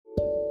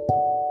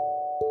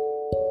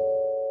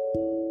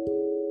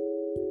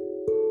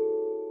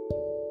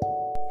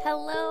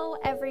Hello,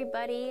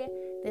 everybody.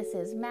 This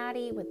is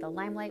Maddy with the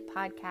Limelight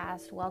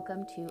Podcast.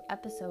 Welcome to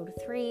episode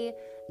 3.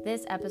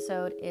 This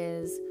episode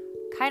is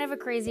kind of a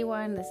crazy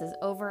one. This is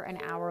over an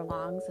hour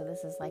long, so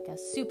this is like a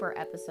super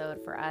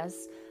episode for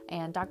us.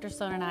 And Dr.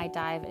 Sloan and I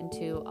dive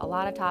into a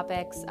lot of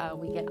topics.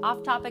 We get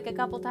off topic a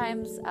couple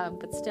times,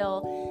 but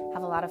still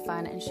have a lot of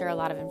fun and share a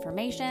lot of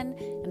information.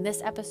 In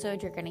this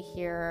episode, you're going to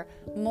hear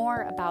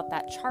more about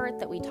that chart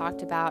that we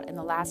talked about in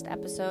the last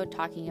episode,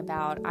 talking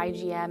about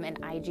IgM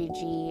and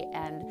IgG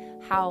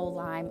and how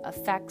Lyme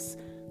affects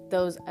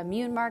those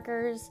immune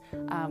markers.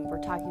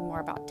 We're talking more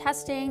about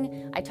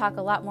testing. I talk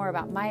a lot more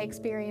about my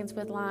experience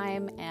with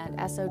Lyme and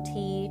SOT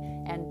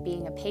and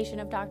being a patient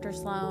of Dr.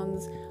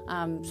 Sloan's.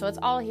 So it's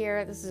all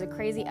here. This is a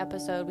crazy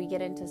episode. We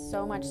get into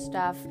so much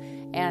stuff.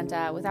 And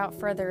without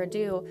further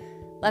ado,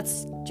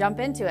 let's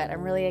jump into it.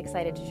 I'm really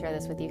excited to share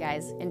this with you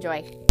guys.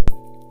 Enjoy.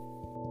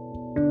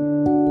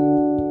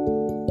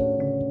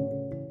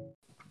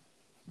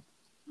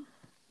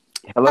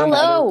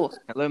 Hello.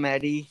 Hello,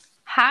 Maddy.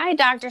 Hi,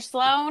 Dr.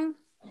 Sloan.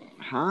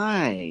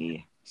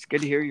 Hi. It's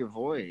good to hear your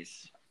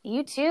voice.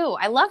 You too.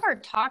 I love our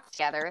talk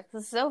together.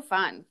 This is so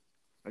fun.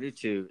 I do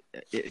too.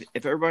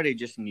 If everybody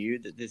just knew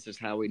that this is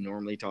how we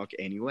normally talk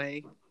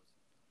anyway.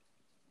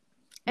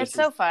 It's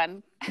so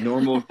fun.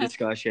 Normal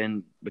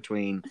discussion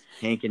between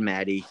Hank and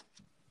Maddy.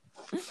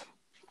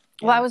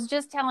 Well, I was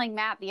just telling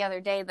Matt the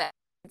other day that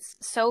it's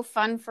so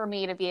fun for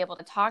me to be able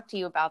to talk to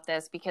you about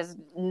this because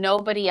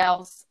nobody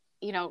else,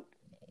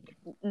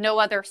 no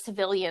other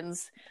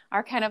civilians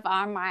are kind of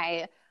on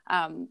my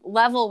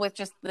level with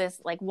just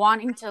this, like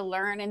wanting to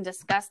learn and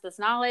discuss this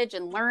knowledge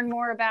and learn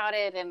more about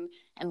it and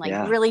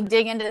really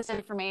dig into this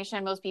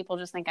information. Most people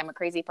just think I'm a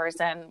crazy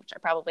person, which I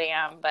probably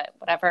am, but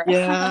whatever.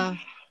 Yeah.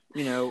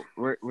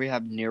 We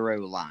have neuro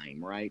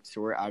Lyme, right?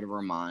 So we're out of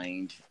our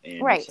mind.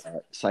 And right.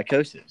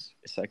 Psychosis.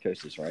 It's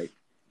psychosis, right?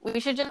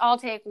 We should just all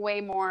take way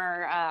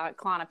more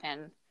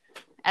Klonopin.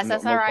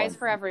 SSRIs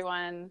for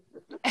everyone.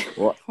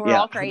 Well, We're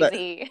all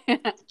crazy.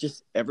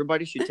 Just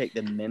everybody should take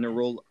the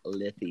mineral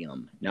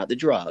lithium, not the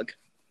drug,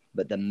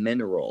 but the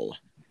mineral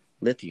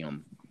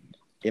lithium.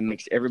 It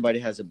makes everybody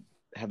have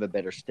a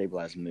better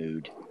stabilized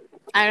mood.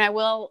 And I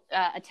will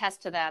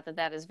attest to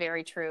that is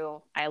very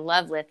true. I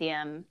love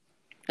lithium,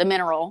 the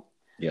mineral.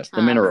 Yes,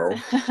 the mineral.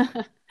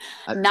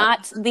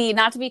 Not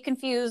to be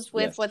confused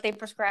with what they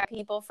prescribe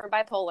people for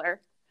bipolar.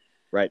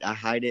 Right. I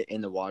hide it in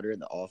the water in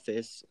the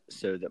office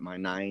so that my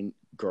 9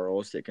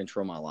 girls that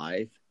control my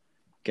life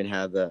can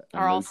have a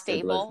all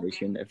stable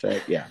stabilization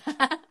effect. Yeah.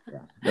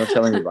 Don't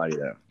tell anybody,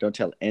 though. Don't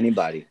tell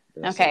anybody.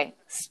 Okay.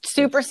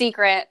 Super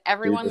secret.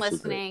 Everyone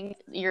listening,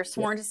 you're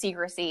sworn to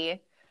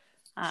secrecy.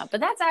 But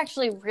that's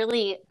actually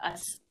really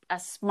a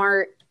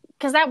smart,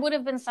 because that would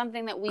have been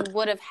something that we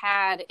would have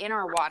had in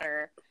our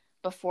water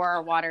before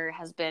our water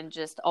has been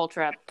just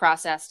ultra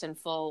processed and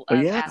full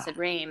of acid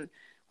rain.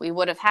 We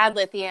would have had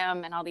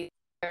lithium and all these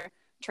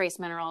trace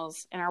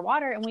minerals in our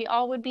water, and we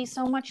all would be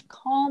so much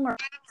calmer.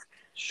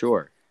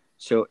 Sure.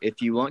 So if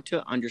you want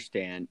to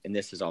understand, and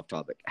this is off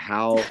topic,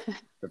 how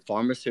the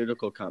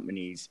pharmaceutical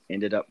companies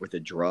ended up with the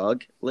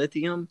drug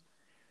lithium,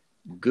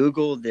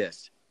 Google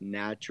this: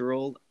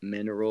 natural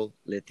mineral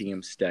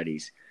lithium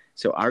studies.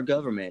 So our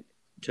government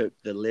took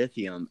the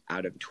lithium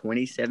out of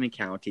 27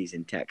 counties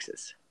in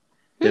Texas,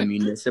 the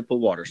municipal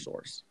water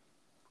source.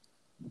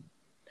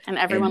 And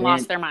everyone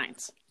lost their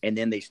minds. And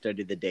then they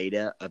studied the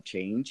data of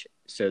change.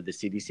 So the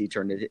CDC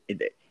turned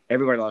it.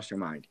 Everybody lost their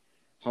mind.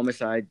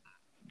 Homicide,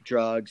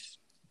 drugs,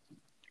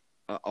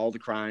 all the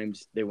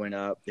crimes, they went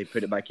up. They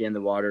put it back in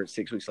the water.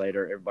 6 weeks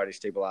later, everybody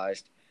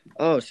stabilized.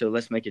 Oh, so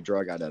let's make a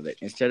drug out of it.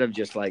 Instead of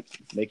just like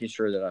making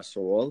sure that our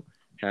soil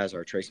has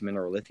our trace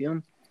mineral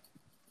lithium,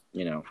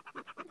 here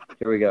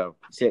we go.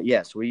 So,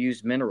 yes, we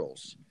use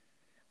minerals.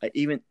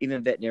 Even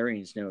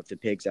veterinarians know if the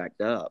pigs act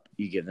up,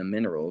 you give them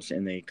minerals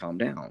and they calm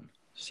down.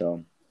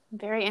 So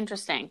very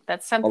interesting.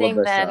 That's something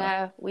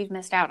that we've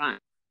missed out on.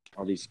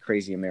 All these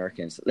crazy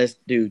Americans. Let's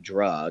do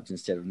drugs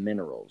instead of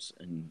minerals,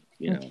 and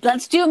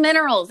let's do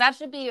minerals. That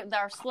should be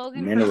our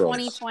slogan for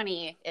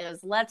 2020.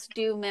 Is let's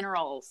do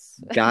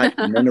minerals. Got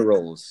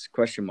minerals? ?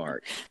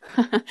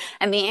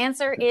 And the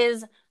answer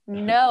is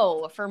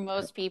no for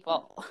most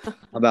people. How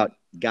about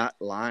got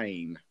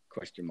Lyme ?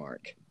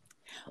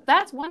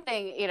 That's one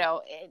thing.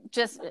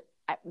 Just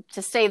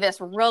to say this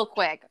real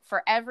quick,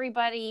 for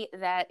everybody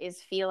that is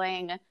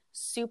feeling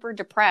super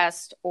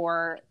depressed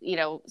or,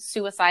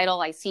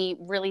 suicidal, I see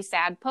really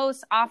sad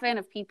posts often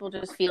of people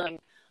just feeling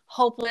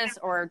hopeless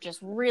or just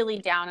really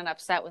down and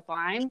upset with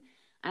Lyme.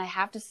 And I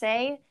have to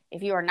say,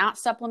 if you are not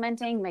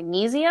supplementing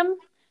magnesium,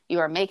 you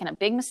are making a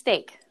big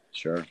mistake.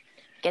 Sure.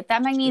 Get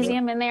that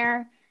magnesium in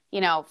there.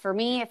 For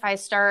me, if I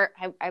start,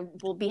 I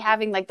will be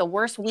having like the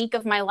worst week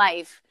of my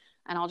life,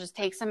 and I'll just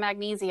take some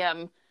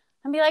magnesium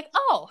and be like,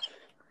 oh,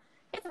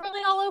 it's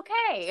really all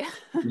okay.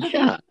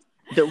 Yeah,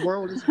 the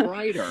world is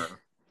brighter.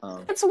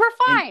 We're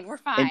fine. We're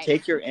fine. And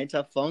take your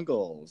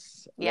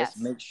antifungals. Yes. Let's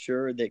make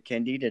sure that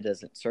Candida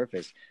doesn't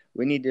surface.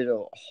 We needed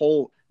a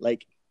whole,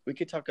 we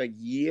could talk a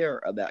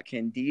year about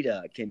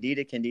Candida.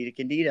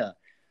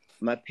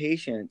 My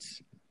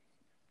patients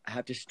I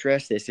have to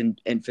stress this,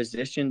 and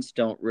physicians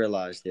don't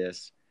realize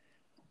this.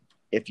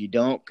 If you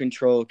don't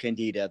control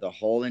candida the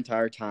whole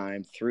entire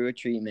time through a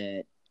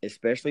treatment,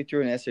 especially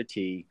through an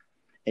SOT,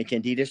 and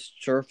candida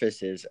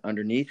surfaces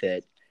underneath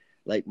it,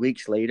 like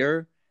weeks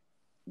later,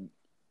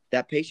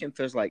 that patient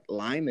feels like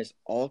Lyme has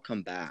all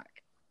come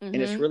back. And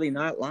it's really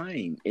not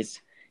Lyme, it's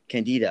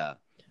candida.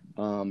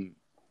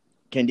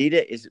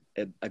 Candida is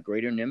a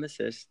greater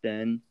nemesis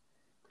than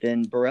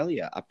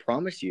Borrelia. I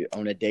promise you,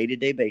 on a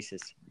day-to-day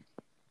basis.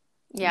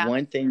 Yeah.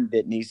 One thing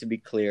that needs to be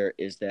clear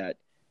is that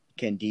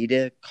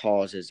candida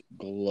causes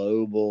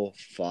global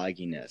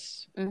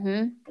fogginess.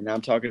 And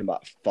I'm talking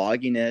about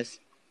fogginess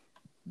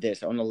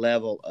that's on the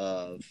level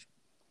of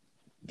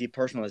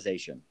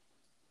depersonalization.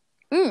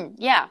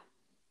 Yeah.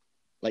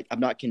 Like,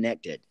 I'm not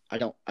connected. I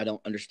don't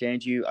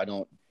understand you. I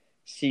don't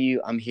see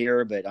you. I'm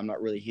here, but I'm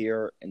not really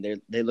here. And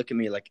they look at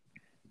me like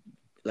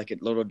a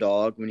little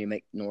dog when you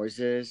make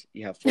noises.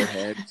 You have 4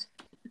 heads.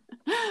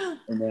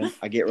 And then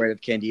I get rid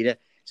of candida.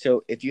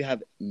 So if you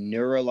have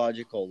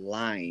neurological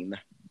Lyme,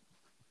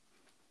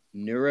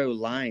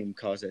 Lyme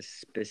causes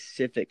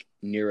specific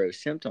neuro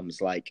symptoms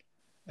like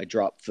a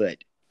drop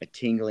foot, a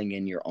tingling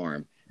in your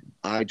arm,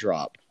 eye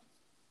drop,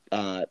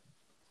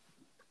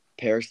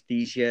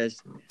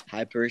 paresthesias,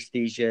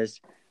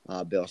 hyperesthesias,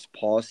 Bell's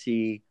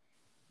palsy.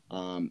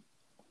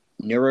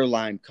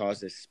 Lyme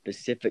causes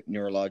specific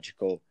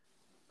neurological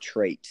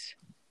traits.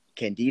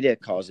 Candida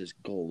causes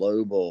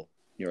global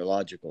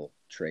neurological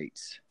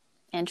traits.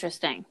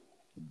 Interesting.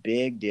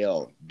 Big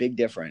deal. Big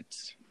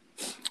difference.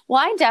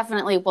 Well, I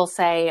definitely will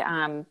say,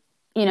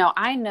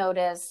 I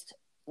noticed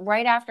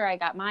right after I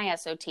got my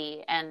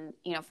SOT, and,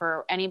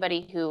 for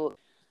anybody who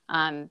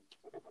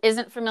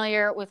isn't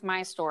familiar with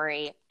my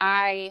story,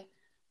 I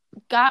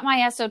got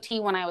my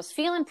SOT when I was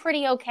feeling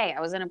pretty okay. I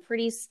was in a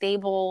pretty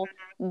stable,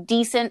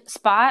 decent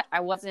spot. I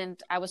was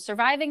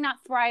surviving,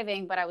 not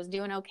thriving, but I was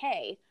doing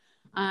okay.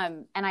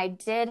 And I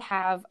did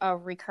have a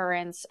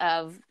recurrence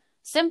of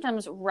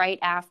symptoms right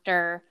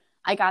after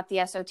I got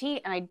the SOT.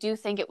 And I do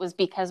think it was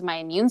because my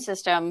immune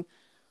system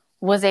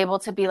was able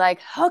to be like,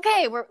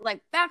 okay, we're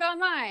like back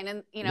online.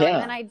 And, and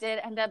then I did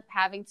end up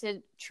having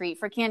to treat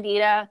for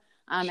candida.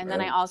 And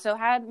then I also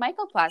had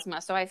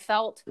mycoplasma. So I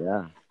felt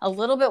a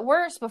little bit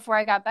worse before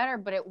I got better,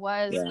 but it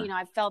was,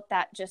 I felt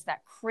that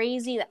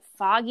crazy, that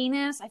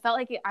fogginess. I felt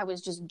like I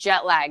was just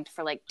jet lagged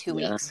for like 2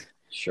 weeks.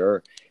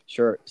 Sure.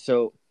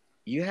 So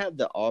you have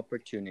the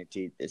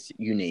opportunity. It's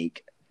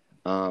unique.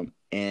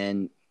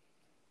 And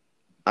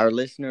our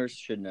listeners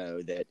should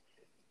know that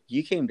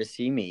you came to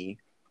see me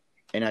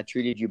and I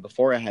treated you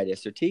before I had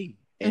SOT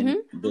and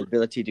the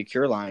ability to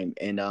cure Lyme.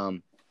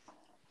 And,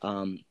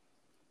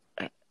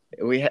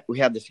 we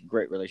have this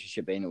great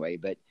relationship anyway,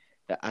 but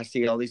I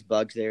see all these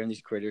bugs there and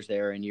these critters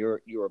there, and you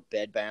were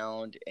bed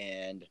bound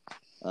and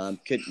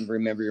couldn't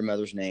remember your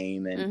mother's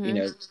name.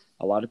 And,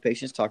 a lot of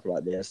patients talk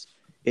about this.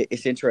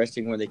 It's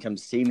interesting when they come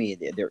to see me,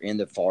 they're in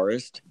the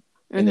forest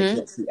and they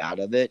can't see out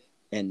of it.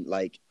 And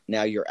like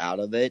now you're out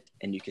of it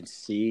and you can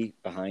see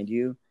behind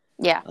you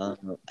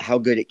how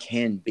good it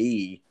can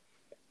be.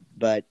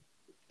 But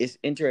it's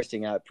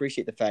interesting. I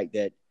appreciate the fact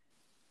that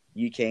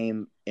you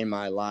came in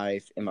my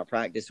life, in my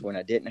practice, when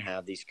I didn't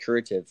have these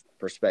curative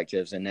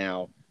perspectives, and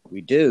now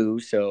we do.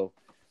 So,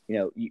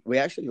 we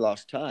actually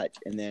lost touch.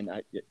 And then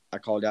I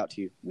called out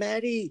to you,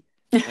 Maddy,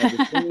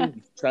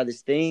 try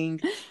this thing.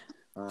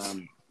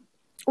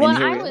 Well,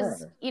 I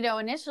was,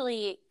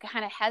 initially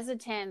kind of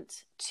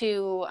hesitant to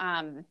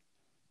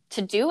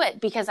do it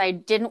because I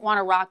didn't want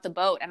to rock the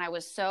boat. And I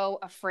was so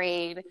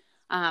afraid,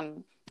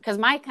 because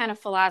my kind of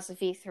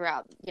philosophy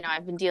throughout,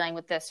 I've been dealing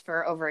with this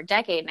for over a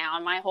decade now.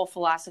 And my whole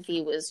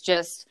philosophy was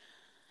just,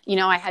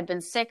 I had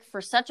been sick for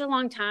such a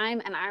long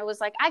time. And I was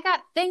like, I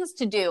got things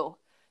to do.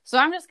 So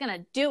I'm just going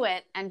to do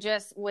it. And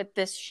just with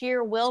this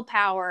sheer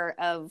willpower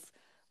of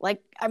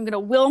like, I'm going to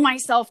will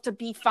myself to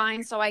be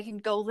fine so I can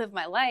go live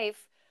my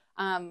life.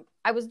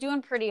 I was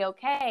doing pretty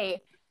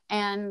okay.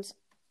 And,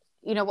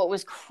 what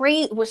was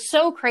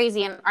so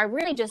crazy. And I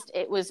really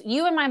it was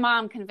you and my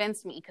mom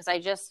convinced me, because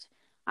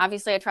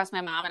obviously I trust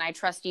my mom and I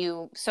trust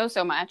you so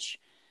much.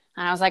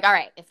 And I was like, all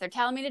right, if they're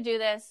telling me to do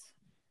this,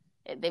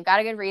 they've got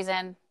a good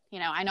reason.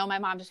 I know my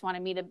mom just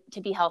wanted me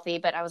to be healthy,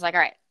 but I was like,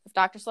 all right, if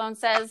Dr. Sloan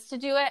says to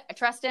do it, I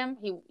trust him.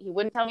 He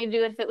wouldn't tell me to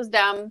do it if it was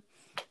dumb.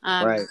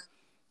 Right.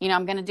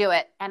 I'm going to do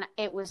it. And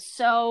it was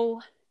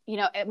so,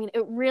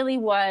 it really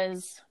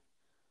was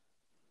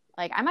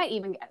like,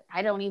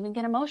 I don't even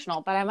get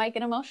emotional, but I might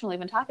get emotional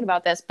even talking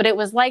about this, but it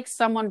was like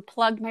someone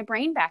plugged my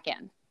brain back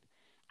in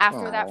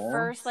after that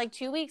first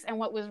 2 weeks. And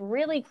what was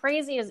really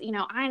crazy is,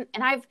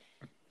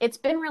 it's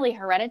been really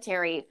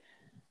hereditary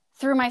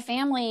through my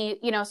family,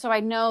 so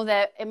I know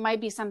that it might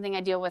be something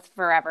I deal with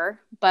forever,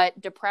 but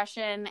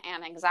depression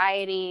and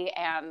anxiety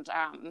and,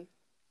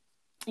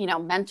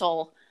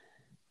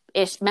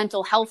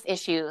 mental health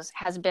issues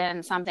has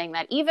been something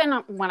that even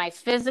when I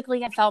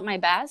physically have felt my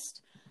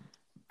best,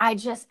 I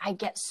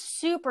get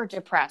super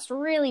depressed,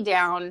 really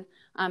down.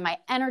 My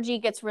energy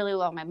gets really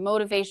low. My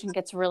motivation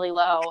gets really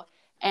low.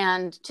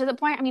 And to the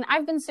point,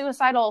 I've been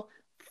suicidal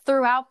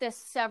throughout this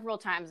several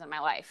times in my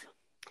life.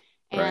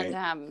 And, Right.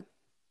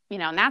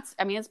 and that's,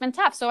 it's been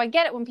tough. So I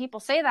get it when people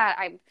say that.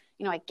 I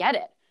get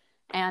it.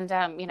 And,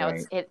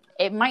 Right.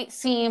 it might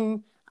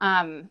seem,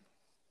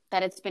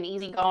 that it's been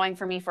easy going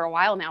for me for a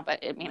while now,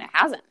 but it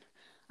hasn't.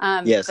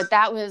 Yes. But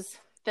that was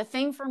the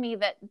thing for me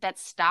that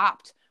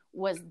stopped,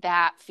 was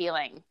that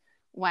feeling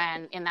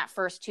when in that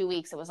first 2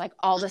 weeks, it was like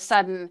all of a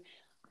sudden,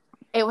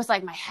 it was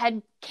like my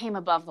head came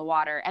above the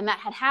water. And that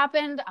had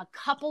happened a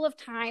couple of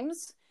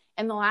times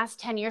in the last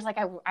 10 years. Like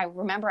I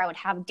remember I would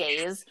have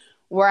days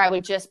where I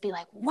would just be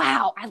like,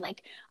 wow,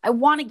 I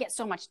want to get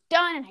so much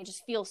done. And I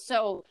just feel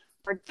so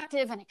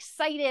productive and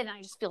excited. And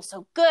I just feel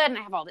so good. And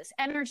I have all this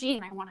energy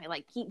and I want to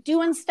like keep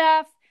doing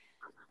stuff.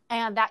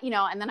 And that,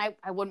 and then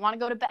I wouldn't want to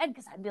go to bed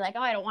because I'd be like,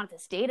 oh, I don't want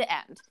this day to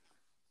end.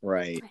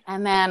 Right.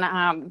 And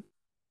then,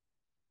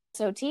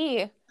 SOT,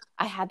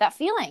 I had that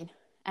feeling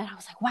and I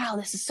was like, wow,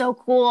 this is so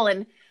cool.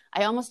 And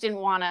I almost didn't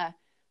want to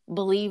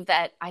believe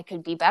that I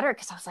could be better,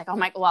 because I was like, oh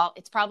my, well,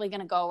 it's probably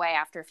going to go away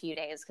after a few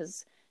days,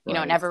 because, it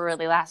never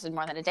really lasted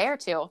more than a day or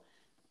two,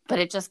 but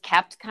it just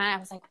kept I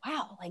was like,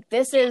 wow, like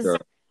this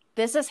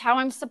is how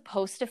I'm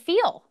supposed to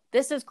feel.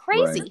 This is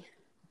crazy. Right.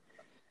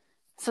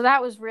 So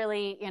that was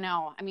really,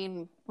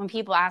 when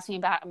people ask me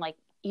about it, I'm like,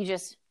 you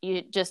just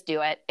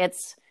do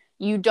it.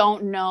 You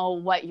don't know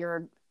what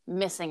you're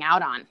missing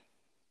out on.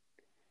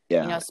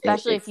 Yeah.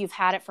 Especially if you've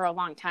had it for a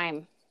long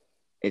time.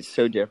 It's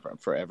so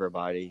different for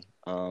everybody.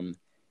 And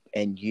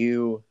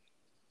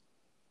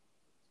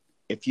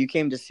if you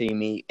came to see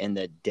me in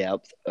the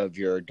depth of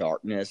your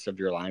darkness of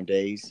your Lyme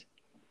days,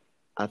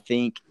 I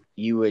think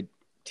you would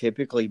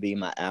typically be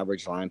my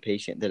average Lyme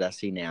patient that I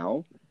see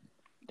now.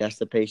 That's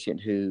the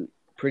patient who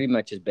pretty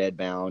much is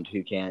bedbound,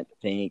 who can't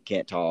think,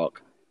 can't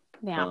talk,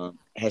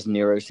 has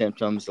neuro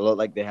symptoms, look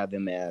like they have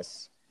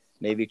MS,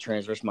 maybe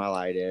transverse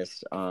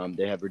myelitis.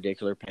 They have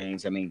radicular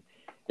pains.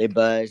 They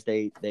buzz,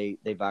 they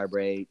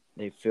vibrate,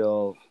 they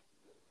feel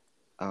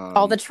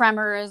all the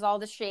tremors, all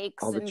the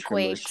shakes, all the and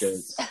tremors,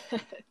 quakes.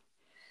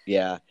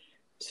 Yeah.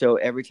 So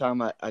every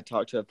time I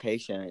talk to a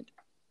patient,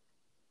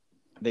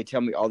 they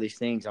tell me all these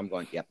things. I'm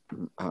going, yep,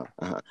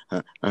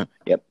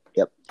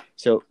 yep.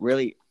 So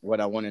really what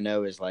I want to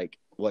know is like,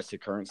 what's the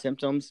current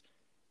symptoms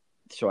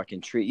so I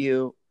can treat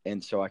you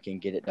and so I can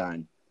get it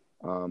done.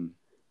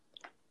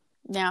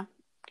 Yeah.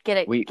 Get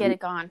it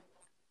gone.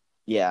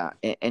 Yeah.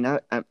 And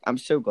I'm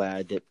so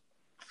glad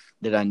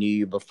that I knew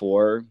you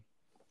before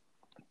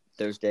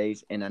those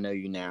days, and I know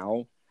you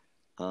now,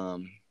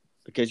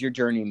 because your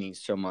journey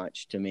means so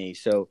much to me.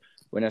 So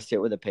when I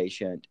sit with a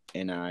patient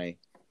and I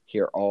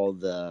hear all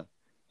the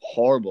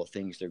horrible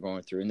things they're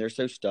going through, and they're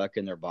so stuck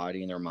in their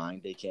body and their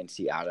mind, they can't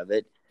see out of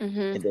it.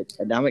 Mm-hmm.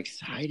 And I'm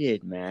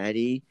excited,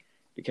 Maddy,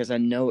 because I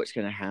know it's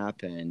going to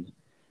happen,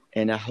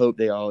 and I hope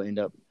they all end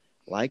up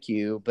like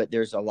you. But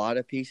there's a lot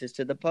of pieces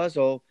to the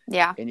puzzle.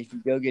 Yeah. And if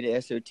you go get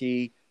an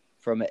SOT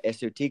from an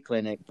SOT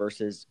clinic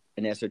versus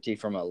an SOT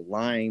from a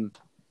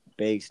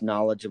Lyme-based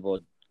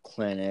knowledgeable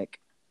clinic,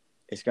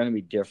 it's going to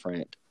be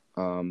different.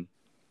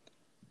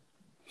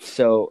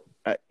 So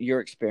your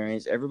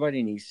experience,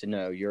 everybody needs to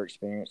know your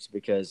experience,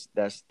 because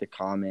that's the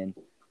common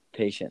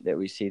patient that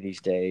we see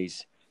these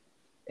days.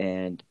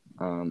 And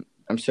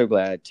I'm so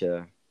glad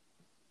to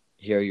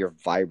hear your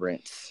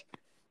vibrance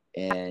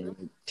and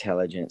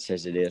intelligence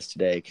as it is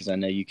today, because I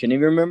know you couldn't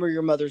even remember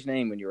your mother's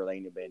name when you were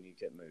laying in bed and you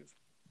couldn't move.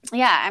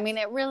 Yeah,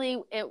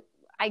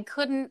 I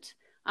couldn't,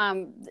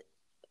 and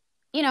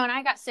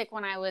I got sick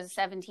when I was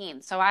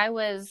 17. So I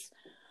was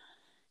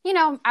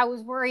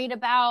worried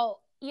about,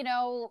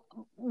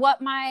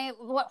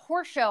 what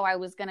horse show I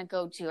was going to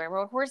go to. I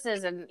rode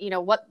horses, and,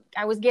 what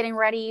I was getting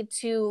ready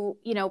to,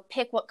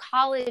 pick what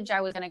college I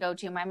was going to go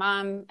to. My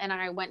mom and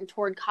I went and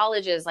toured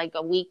colleges like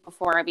a week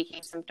before I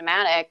became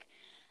symptomatic,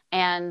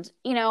 and,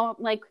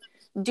 like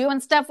doing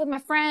stuff with my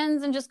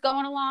friends and just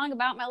going along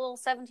about my little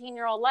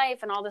 17-year-old life.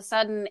 And all of a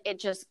sudden it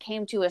just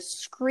came to a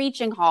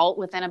screeching halt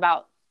within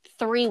about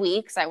 3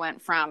 weeks. I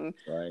went from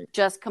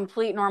just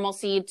complete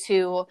normalcy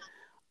to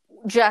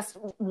just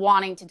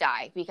wanting to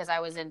die because I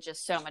was in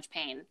just so much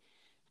pain.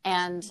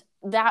 And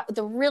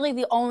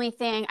the only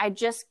thing I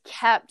just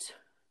kept,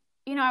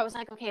 I was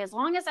like, okay, as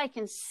long as I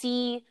can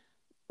see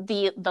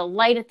the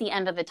light at the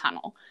end of the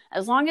tunnel,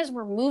 as long as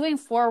we're moving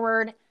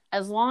forward,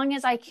 as long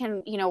as I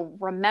can,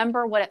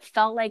 remember what it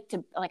felt like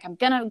to, like, I'm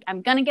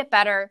gonna get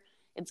better.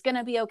 It's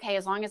gonna be okay.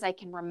 As long as I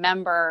can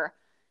remember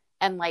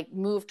and like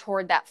move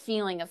toward that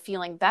feeling of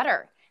feeling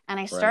better. And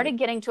I started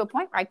getting to a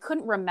point where I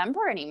couldn't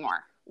remember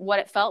anymore what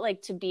it felt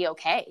like to be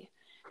okay.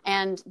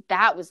 And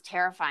that was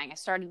terrifying. I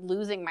started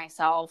losing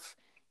myself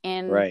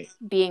in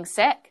being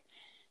sick.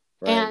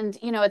 And,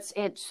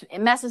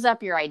 it messes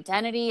up your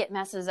identity. It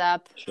messes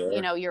up,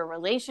 your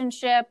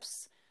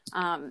relationships.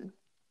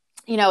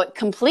 It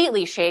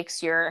completely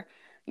shakes your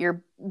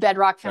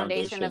bedrock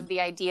foundation of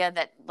the idea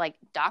that like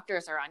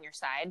doctors are on your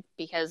side,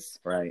 because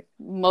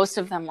most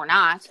of them were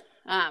not.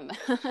 And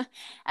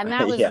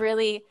that was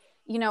really,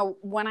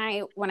 when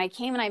I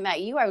came and I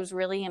met you, I was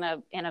really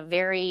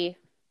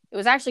it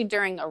was actually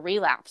during a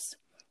relapse,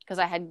 because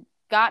I had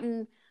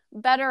gotten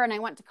better. And I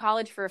went to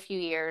college for a few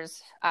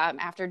years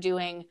after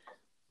doing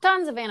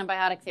tons of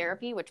antibiotic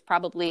therapy, which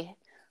probably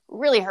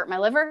really hurt my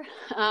liver.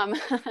 And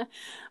your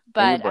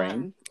But,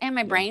 brain. and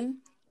my brain.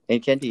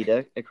 And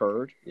candida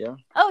occurred. Yeah.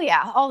 Oh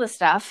yeah. All this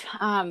stuff.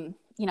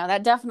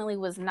 That definitely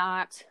was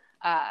not,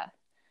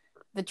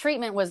 the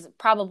treatment was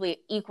probably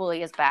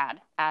equally as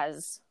bad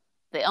as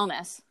the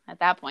illness at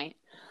that point.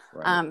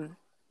 Right.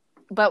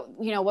 But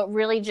what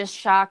really just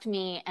shocked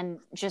me and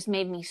just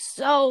made me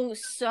so,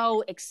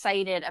 so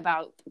excited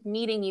about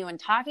meeting you and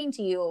talking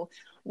to you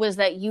was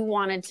that you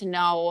wanted to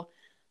know,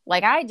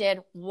 like I did,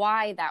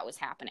 why that was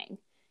happening.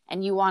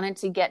 And you wanted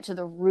to get to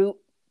the root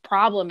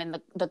problem and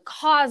the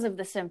cause of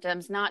the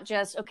symptoms, not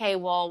just, okay,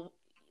 well,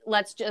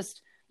 let's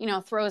just,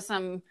 throw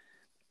some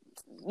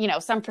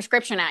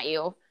prescription at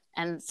you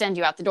and send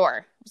you out the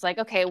door. It's like,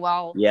 okay,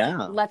 well,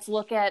 Yeah. let's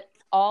look at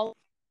all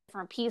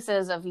different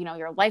pieces of,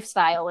 your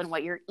lifestyle and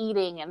what you're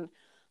eating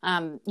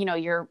and,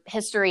 your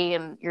history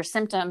and your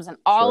symptoms and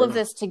all of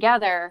this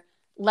together.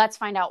 Let's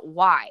find out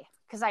why.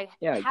 Because I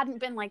hadn't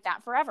been like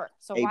that forever.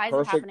 So why is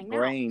it happening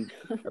now?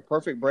 A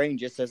perfect brain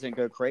just doesn't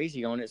go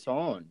crazy on its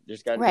own.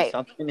 There's got to be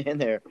something in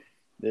there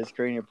that's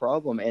creating a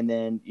problem. And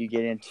then you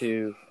get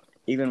into,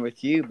 even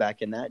with you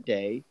back in that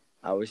day,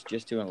 I was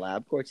just doing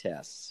LabCorp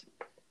tests.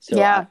 So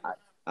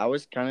I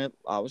was kind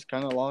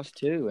of lost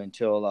too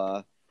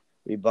until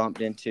we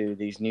bumped into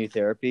these new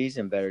therapies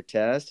and better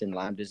tests, and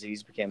Lyme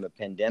disease became a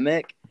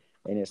pandemic,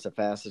 and it's the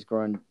fastest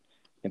growing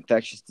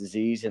infectious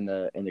disease in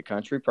the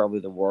country, probably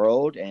the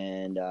world.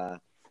 And the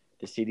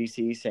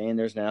CDC saying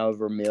there's now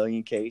over 1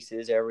 million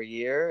cases every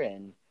year,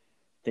 and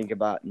think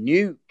about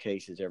new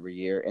cases every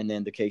year, and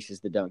then the cases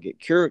that don't get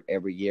cured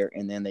every year,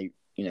 and then they,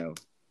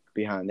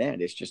 behind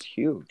that, it's just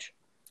huge.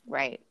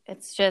 Right.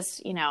 It's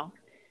just,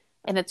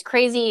 and it's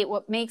crazy.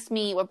 What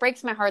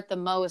breaks my heart the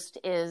most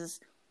is,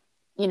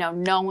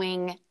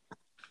 knowing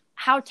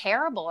how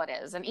terrible it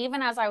is. And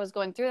even as I was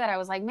going through that, I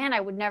was like, man, I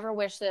would never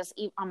wish this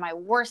on my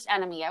worst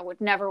enemy. I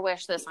would never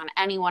wish this on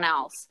anyone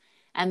else.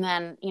 And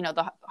then,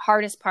 the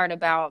hardest part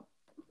about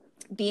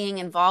being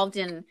involved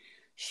in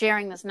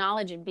sharing this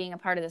knowledge and being a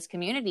part of this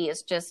community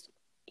is just,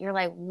 you're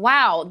like,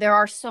 wow, there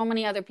are so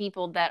many other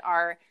people that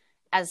are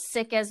as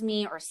sick as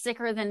me or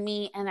sicker than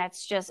me. And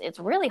it's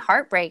really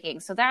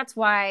heartbreaking. So that's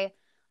why,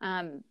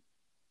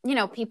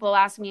 people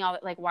ask me all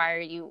like, why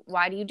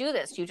do you do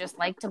this? Do you just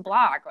like to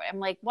blog? I'm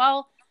like,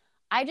 well,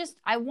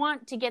 I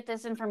want to get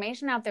this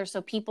information out there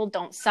so people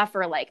don't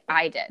suffer like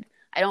I did.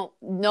 No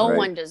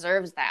one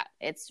deserves that.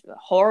 It's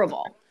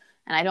horrible.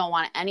 And I don't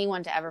want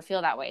anyone to ever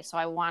feel that way. So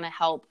I want to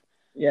help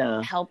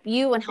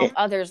you and help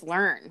others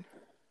learn.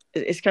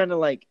 It's kind of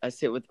like I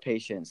sit with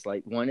patients,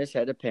 like one has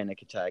had a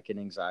panic attack and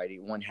anxiety,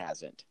 one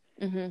hasn't.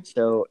 Mm-hmm.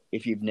 So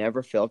if you've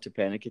never felt a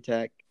panic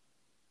attack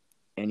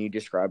and you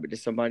describe it to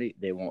somebody,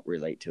 they won't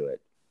relate to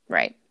it.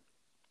 Right.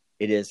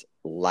 It is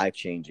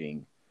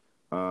life-changing.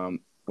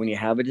 When you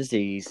have a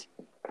disease,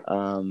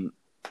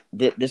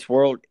 this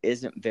world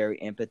isn't very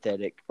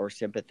empathetic or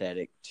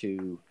sympathetic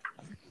to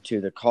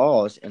the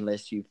cause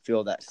unless you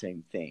feel that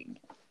same thing.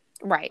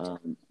 Right.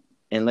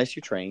 Unless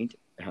you're trained.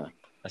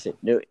 I said,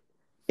 no,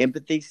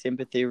 empathy,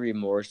 sympathy,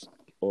 remorse,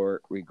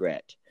 or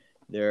regret.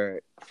 There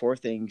are 4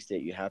 things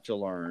that you have to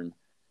learn.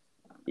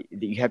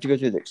 That you have to go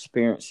through the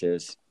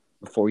experiences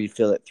before you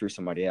feel it through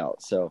somebody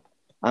else. So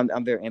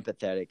I'm very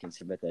empathetic and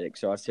sympathetic.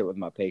 So I sit with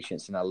my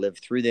patients and I live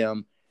through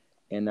them.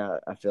 And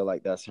I feel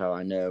like that's how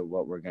I know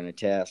what we're going to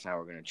test, how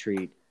we're going to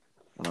treat.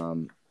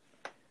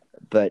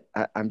 But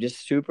I'm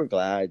just super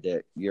glad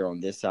that you're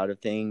on this side of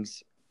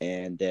things,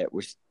 and that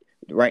we're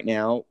right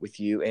now with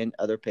you and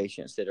other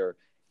patients that are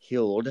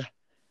healed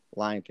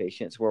Lyme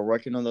patients. We're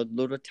working on the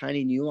little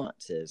tiny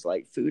nuances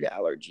like food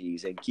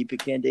allergies and keeping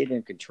candida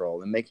in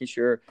control and making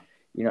sure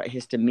you're not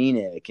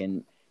histaminic,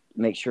 and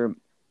make sure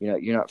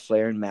you're not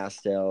flaring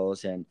mast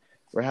cells. And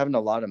we're having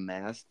a lot of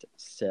mast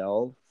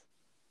cell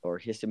or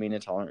histamine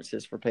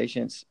intolerances for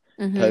patients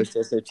post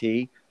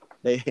SOT.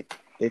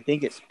 They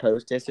think it's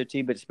post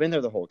SOT, but it's been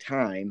there the whole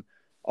time.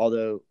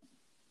 Although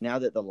now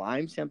that the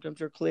Lyme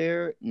symptoms are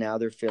clear, now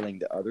they're feeling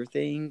the other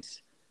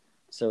things.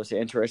 So it's an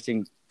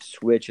interesting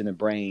switch in the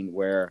brain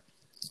where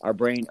our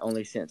brain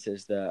only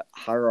senses the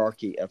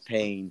hierarchy of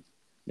pain.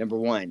 Number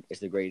 1 is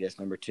the greatest.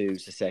 Number 2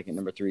 is the second.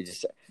 Number 3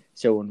 is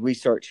so when we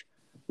start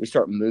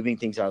moving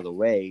things out of the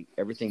way,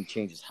 everything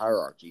changes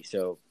hierarchy.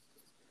 So,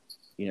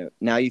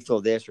 now you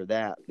feel this or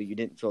that, but you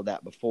didn't feel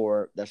that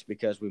before. That's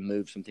because we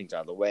moved some things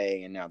out of the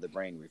way, and now the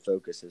brain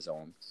refocuses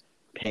on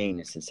pain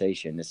and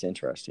sensation. It's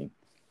interesting.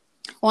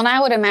 Well, and I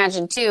would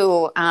imagine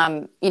too,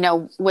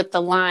 with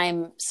the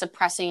Lyme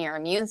suppressing your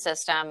immune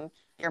system,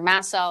 your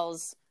mast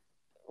cells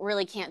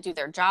really can't do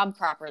their job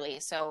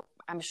properly. So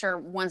I'm sure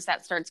once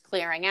that starts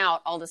clearing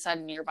out, all of a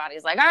sudden your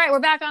body's like, all right,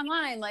 we're back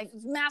online, like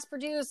mass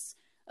produce.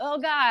 Oh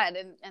God.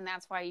 And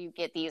that's why you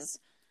get these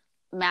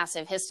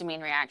massive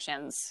histamine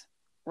reactions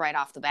right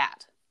off the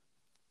bat.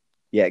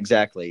 Yeah,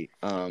 exactly.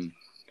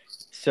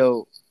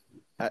 So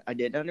I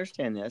didn't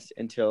understand this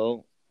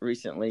until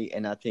recently,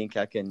 and I think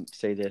I can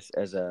say this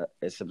as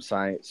some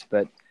science,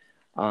 but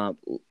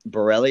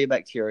Borrelia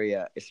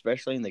bacteria,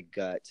 especially in the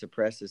gut,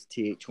 suppresses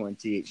Th1,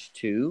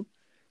 Th2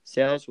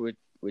 cells,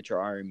 which are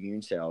our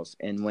immune cells.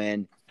 And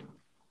when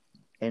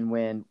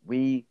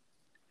we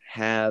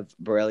have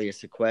Borrelia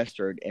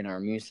sequestered and our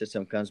immune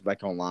system comes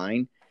back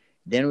online,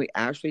 then we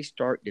actually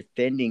start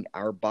defending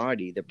our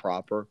body the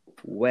proper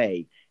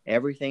way.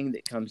 Everything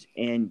that comes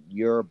in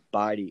your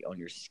body, on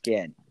your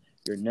skin,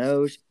 your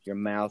nose, your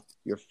mouth,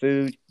 your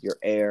food, your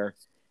air,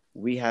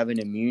 we have an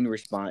immune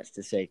response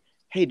to say,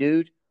 hey,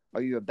 dude,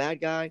 are you a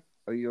bad guy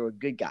or are you a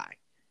good guy?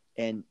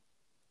 And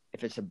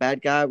if it's a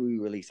bad guy, we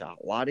release a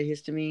lot of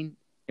histamine,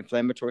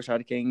 inflammatory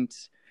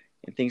cytokines,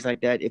 and things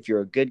like that. If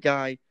you're a good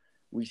guy,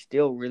 we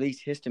still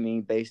release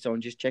histamine based on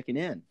just checking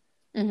in.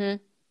 Mm-hmm.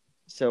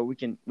 So we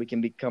can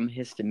become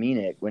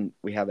histaminic when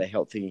we have a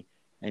healthy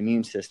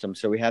immune system.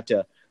 So we have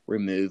to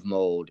remove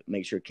mold,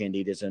 make sure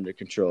candida is under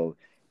control,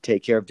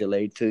 take care of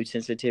delayed food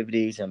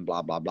sensitivities, and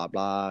blah, blah, blah,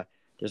 blah.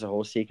 There's a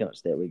whole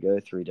sequence that we go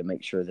through to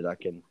make sure that I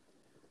can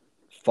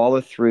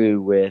follow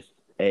through with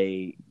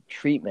a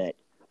treatment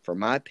for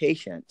my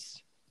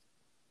patients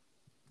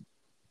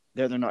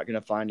that they're not going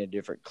to find a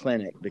different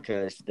clinic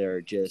because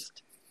they're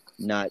just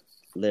not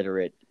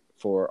literate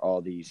for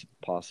all these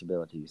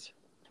possibilities.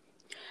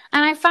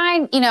 And I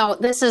find,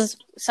 this is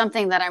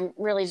something that I'm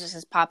really just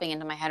is popping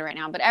into my head right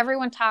now, but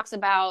everyone talks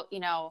about,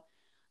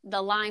 the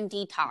Lyme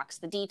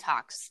detox, the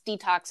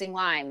detoxing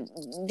Lyme,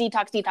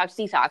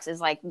 detox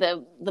is like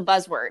the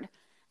buzzword.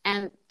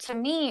 And to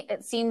me,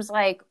 it seems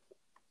like,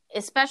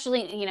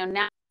 especially,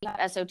 now you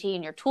have SOT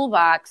in your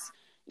toolbox,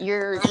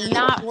 you're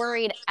not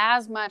worried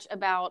as much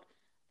about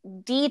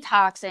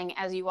detoxing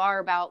as you are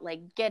about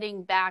like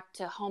getting back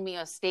to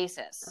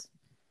homeostasis.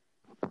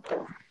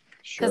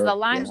 Because the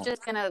Lyme's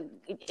just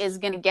is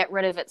gonna get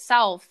rid of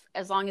itself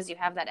as long as you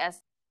have that S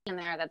in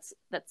there that's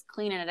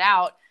cleaning it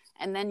out,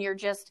 and then you're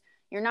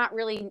not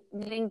really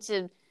needing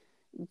to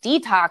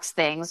detox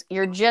things.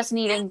 You're just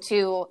needing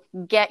to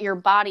get your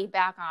body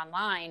back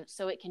online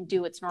so it can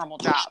do its normal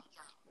job.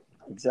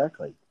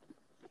 Exactly.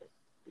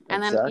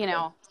 And then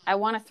I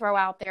want to throw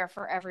out there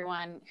for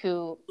everyone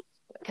who,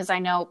 because I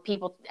know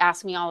people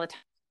ask me all the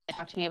time, they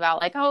talk to me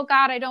about like, oh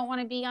God, I don't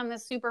want to be on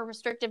this super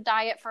restrictive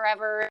diet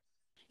forever.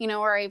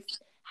 Or I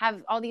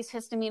have all these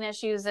histamine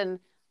issues, and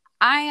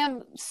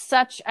I'm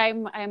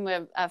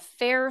a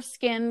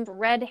fair-skinned,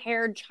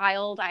 red-haired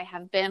child. I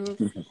have been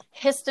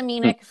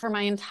histaminic for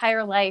my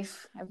entire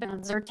life. I've been on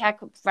Zyrtec.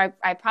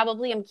 I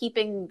probably am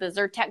keeping the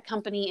Zyrtec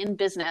company in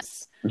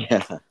business.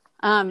 Yeah.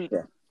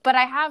 But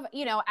I have,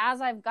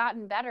 as I've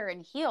gotten better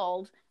and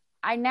healed,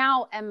 I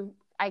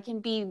can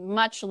be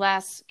much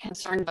less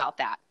concerned about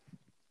that,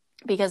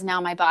 because now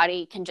my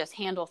body can just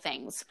handle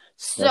things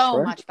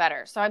so much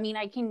better. So, I mean,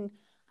 I can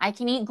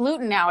eat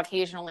gluten now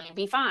occasionally and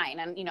be fine.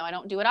 And, I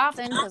don't do it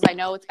often because I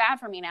know it's bad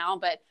for me now,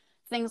 but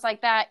things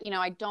like that,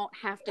 I don't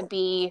have to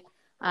be,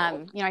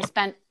 I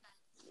spent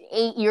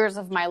 8 years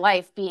of my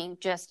life being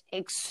just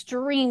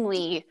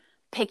extremely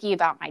picky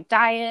about my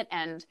diet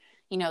and,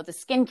 the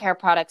skincare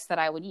products that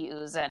I would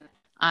use.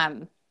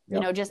 And,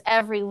 just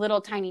every little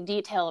tiny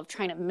detail of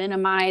trying to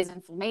minimize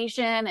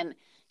inflammation and,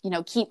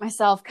 keep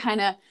myself kind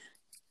of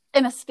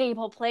in a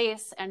stable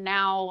place. And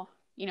now,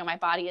 my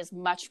body is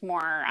much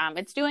more,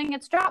 it's doing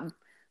its job.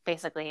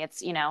 Basically,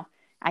 it's,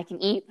 I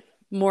can eat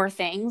more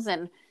things.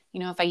 And,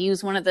 if I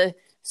use one of the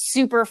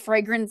super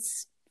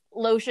fragrance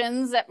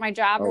lotions at my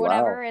job or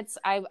whatever,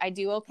 I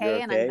do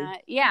okay. And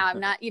I'm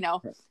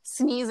not,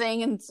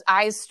 sneezing and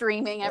eyes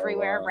streaming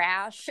everywhere,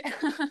 rash.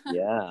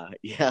 Yeah.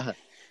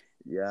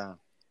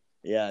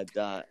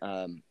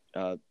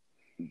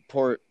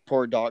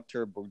 Poor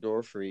Dr.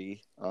 Bordorfree,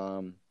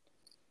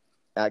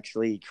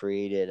 actually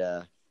created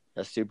a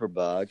super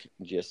bug,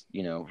 just,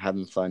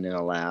 having fun in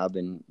a lab,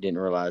 and didn't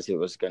realize it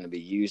was going to be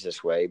used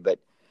this way. But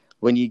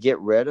when you get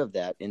rid of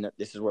that, and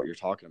this is what you're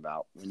talking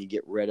about, when you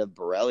get rid of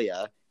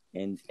Borrelia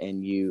and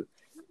you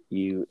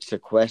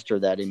sequester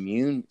that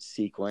immune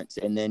sequence,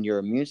 and then your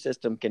immune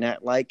system can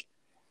act like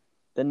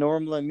the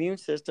normal immune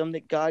system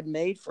that God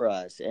made for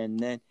us. And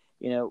then,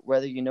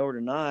 whether you know it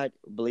or not,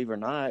 believe it or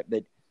not,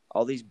 but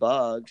all these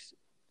bugs,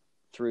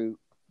 through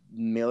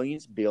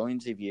millions,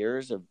 billions of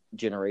years of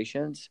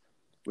generations,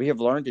 we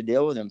have learned to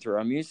deal with them through our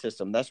immune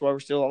system. That's why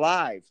we're still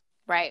alive.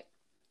 Right.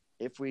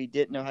 If we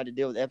didn't know how to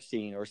deal with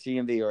Epstein or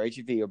CMV or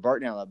HIV or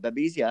Bartonella,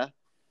 Babesia,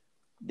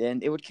 then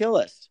it would kill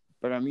us.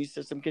 But our immune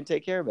system can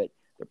take care of it.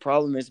 The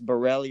problem is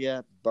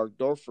Borrelia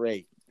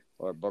burgdorferi,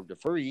 or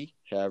burgdorferi,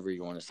 however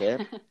you want to say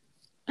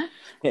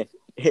it.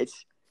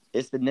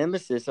 It's the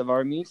nemesis of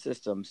our immune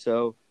system.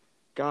 So,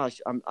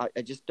 gosh,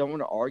 I just don't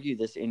want to argue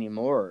this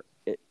anymore.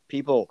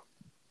 People,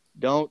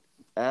 don't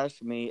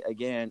ask me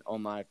again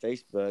on my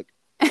Facebook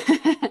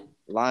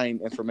Lyme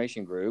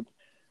information group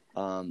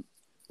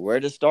where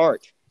to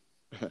start.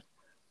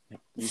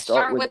 You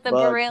start with the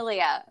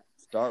Borrelia.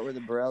 Start with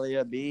the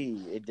Borrelia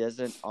B. It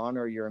doesn't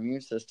honor your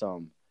immune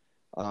system.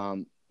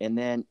 And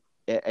then,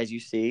 as you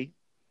see,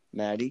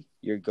 Maddy,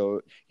 you'll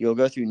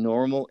go through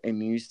normal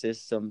immune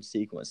system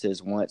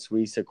sequences once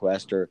we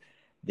sequester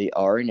the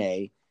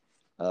RNA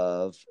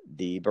of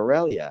the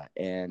Borrelia,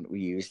 and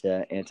we used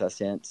the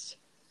antisense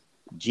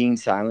gene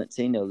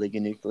silencing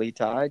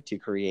oligonucleotide to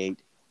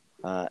create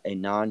a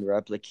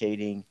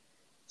non-replicating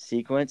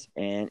sequence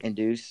and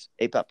induce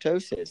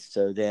apoptosis.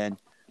 So then,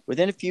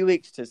 within a few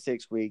weeks to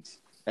 6 weeks,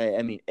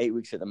 8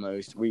 weeks at the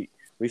most, we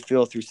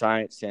feel through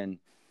science and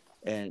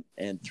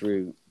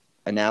through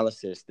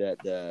analysis that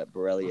the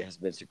Borrelia has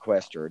been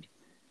sequestered,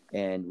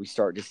 and we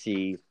start to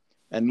see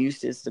immune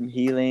system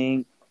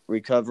healing,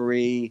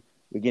 recovery.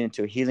 We get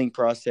into a healing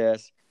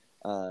process.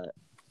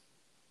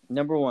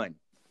 Number one,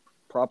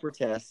 proper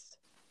tests,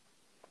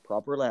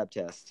 proper lab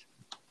tests,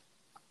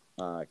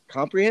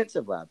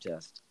 comprehensive lab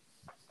tests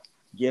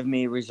give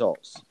me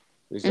results.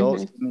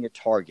 Results give me a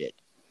target.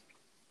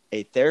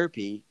 A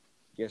therapy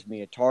gives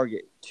me a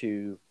target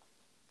to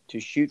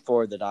shoot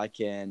for, that I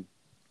can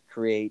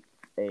create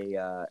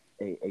a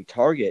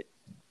target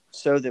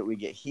so that we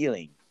get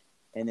healing.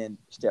 And then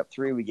step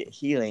 3, we get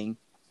healing.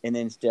 And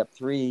then step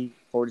 3,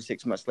 4 to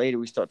 6 months later,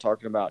 we start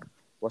talking about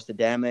what's the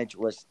damage,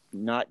 what's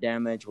not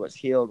damaged, what's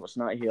healed, what's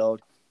not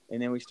healed.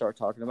 And then we start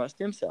talking about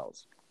stem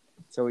cells.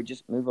 So we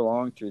just move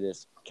along through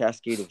this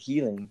cascade of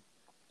healing.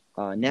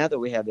 Now that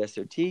we have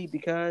SOT,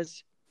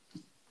 because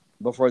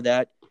before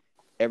that,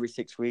 every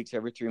 6 weeks,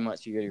 every 3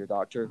 months, you go to your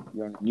doctor.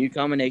 You're on a new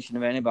combination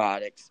of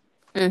antibiotics,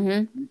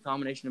 new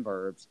combination of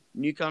herbs,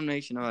 new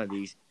combination of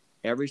IVs.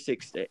 Every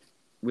 6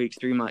 weeks,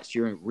 3 months,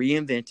 you're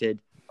reinvented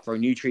for a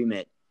new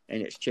treatment,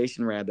 and it's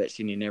chasing rabbits,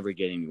 and you never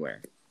get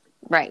anywhere.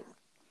 Right.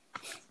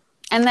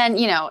 And then,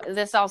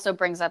 this also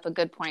brings up a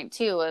good point,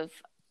 too, of,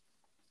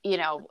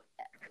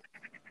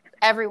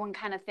 everyone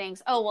kind of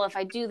thinks, oh, well, if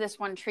I do this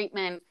one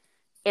treatment,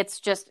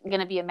 it's just going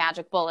to be a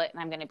magic bullet and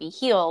I'm going to be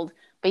healed.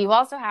 But you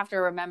also have to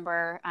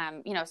remember,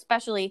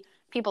 especially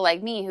people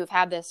like me who've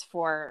had this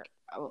for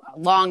a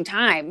long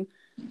time,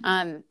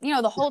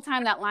 the whole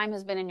time that Lyme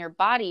has been in your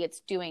body,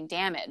 it's doing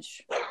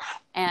damage.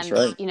 And,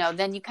 right.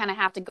 Then you kind of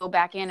have to go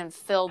back in and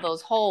fill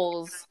those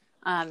holes.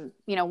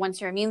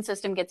 Once your immune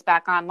system gets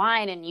back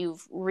online and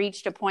you've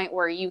reached a point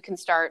where you can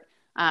start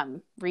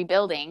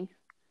rebuilding,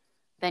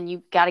 then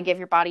you've got to give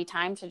your body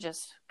time to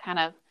just kind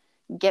of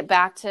get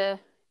back to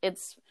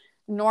its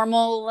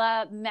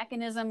normal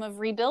mechanism of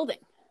rebuilding.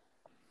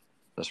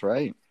 That's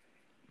right.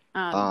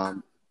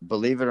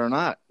 Believe it or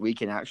not, we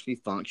can actually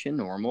function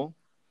normal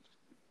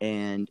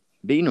and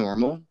be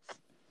normal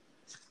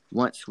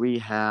once we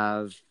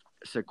have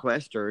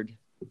sequestered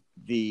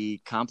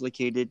the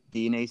complicated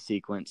DNA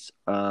sequence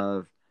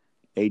of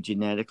a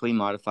genetically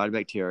modified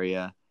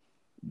bacteria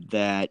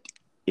that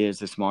is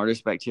the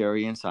smartest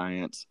bacteria in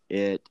science.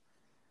 It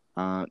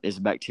is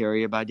a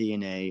bacteria by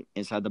DNA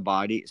inside the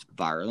body. It's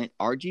virulent.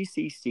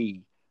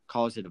 RGCC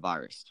calls it a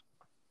virus.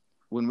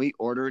 When we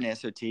order an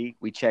SOT,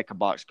 we check a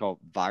box called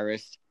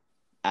virus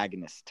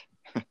agonist.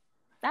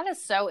 That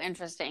is so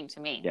interesting to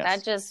me. Yes.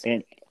 That just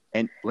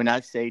and when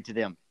I say to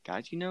them,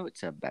 guys,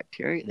 it's a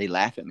bacteria, they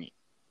laugh at me.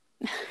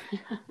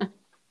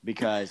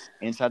 Because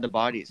inside the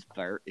body it's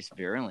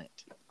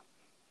virulent.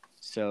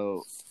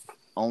 So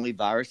only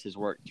viruses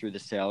work through the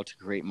cell to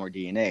create more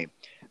DNA.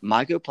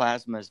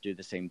 Mycoplasmas do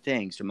the same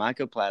thing. So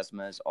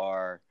mycoplasmas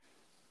are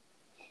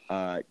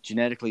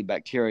genetically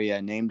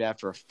bacteria named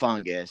after a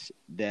fungus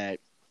that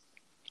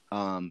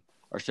are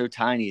so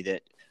tiny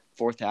that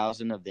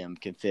 4,000 of them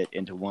can fit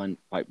into one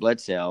white blood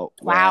cell.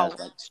 Wow. Whereas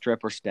like strep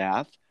or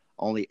staph,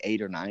 only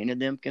 8 or 9 of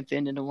them can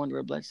fit into one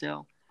red blood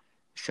cell.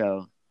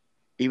 So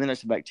even though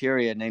it's a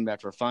bacteria named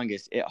after a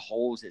fungus, it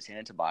holds its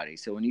antibody.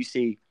 So when you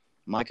see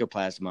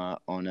mycoplasma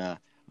on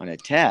a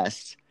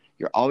test,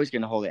 you're always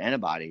going to hold an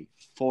antibody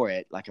for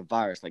it, like a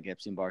virus, like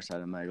Epstein-Barr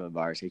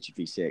cytomegalovirus,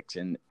 HPV-6,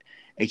 and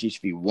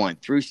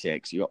HPV-1 through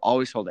 6. You'll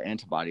always hold the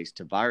antibodies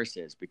to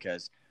viruses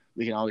because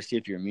we can always see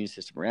if your immune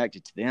system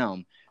reacted to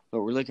them.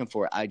 But we're looking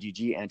for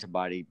IgG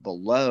antibody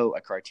below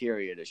a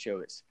criteria to show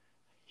it's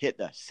hit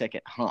the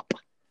second hump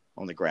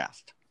on the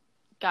graph.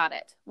 Got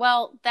it.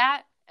 Well,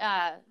 that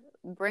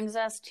brings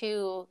us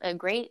to a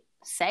great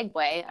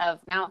segue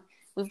of, now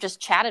we've just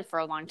chatted for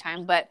a long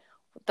time, but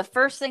the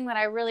first thing that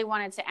I really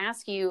wanted to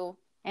ask you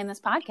in this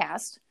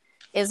podcast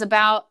is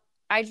about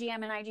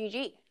IgM and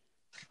IgG.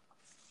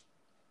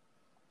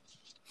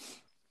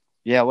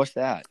 Yeah, what's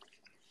that?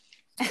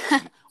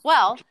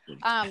 Well,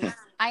 I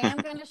am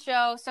going to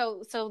show,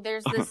 so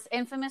there's this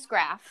infamous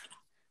graph.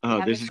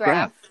 Oh, there's this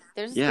graph.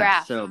 There's this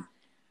graph. So,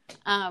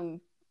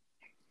 and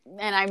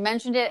I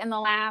mentioned it in the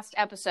last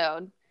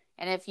episode.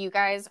 And if you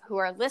guys who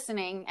are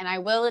listening, and I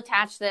will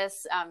attach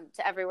this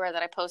to everywhere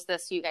that I post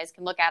this so you guys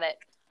can look at it.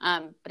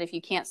 But if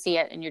you can't see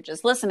it and you're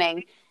just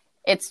listening,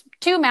 it's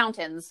 2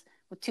 mountains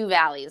with 2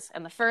 valleys.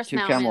 And the first two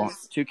camel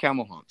humps. 2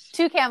 camel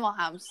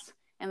humps.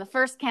 And the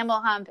first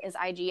camel hump is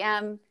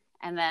IgM.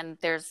 And then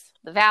there's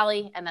the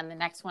valley. And then the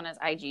next one is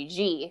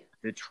IgG.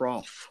 The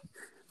trough.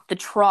 The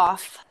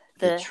trough.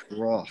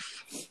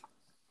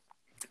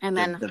 And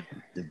then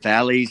the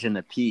valleys and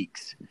the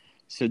peaks.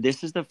 So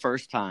this is the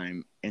first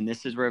time, and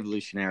this is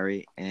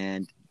revolutionary,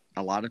 and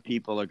a lot of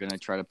people are going to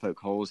try to poke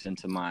holes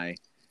into my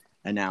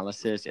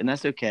analysis, and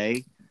that's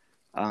okay.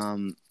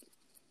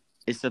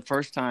 It's the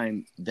first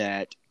time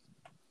that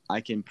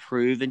I can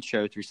prove and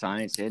show through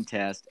science and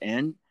test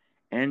and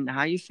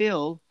how you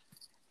feel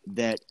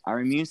that our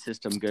immune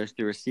system goes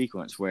through a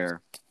sequence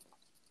where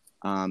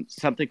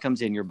something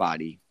comes in your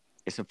body.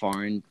 It's a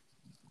foreign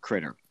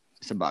critter.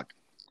 It's a bug.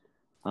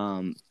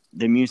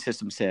 The immune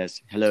system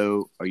says,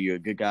 hello, are you a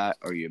good guy?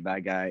 Are you a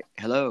bad guy?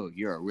 Hello,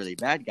 you're a really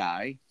bad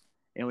guy.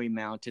 And we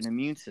mount an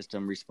immune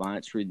system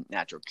response through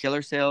natural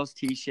killer cells,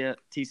 T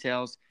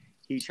cells,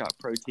 heat shock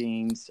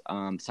proteins,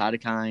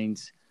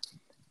 cytokines.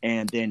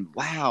 And then,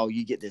 wow,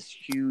 you get this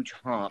huge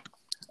hump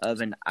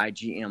of an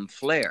IgM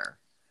flare.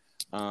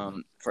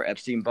 For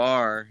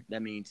Epstein-Barr,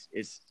 that means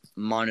it's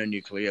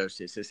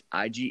mononucleosis. It's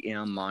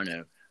IgM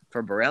mono.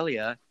 For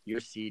Borrelia, you're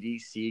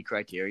CDC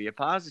criteria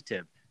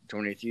positive.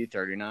 23,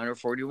 39, or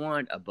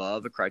 41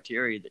 above a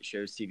criteria that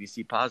shows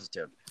CDC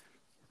positive.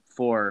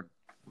 For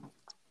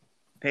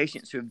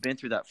patients who have been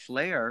through that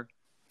flare,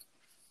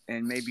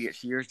 and maybe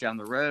it's years down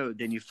the road,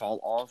 then you fall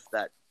off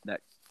that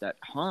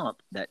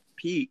hump, that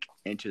peak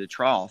into the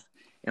trough,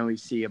 and we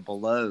see a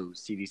below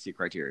CDC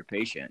criteria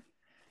patient.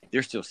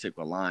 They're still sick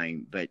with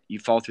Lyme, but you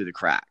fall through the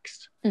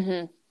cracks.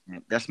 Mm-hmm.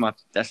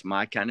 That's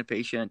my kind of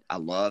patient. I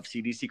love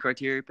CDC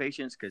criteria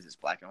patients because it's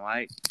black and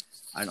white.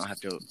 I don't have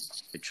to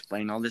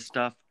explain all this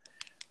stuff.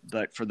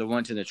 But for the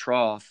ones in the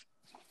trough,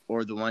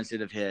 or the ones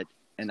that have hit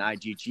an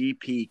IgG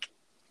peak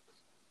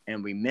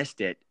and we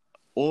missed it,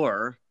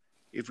 or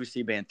if we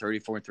see band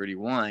 34 and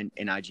 31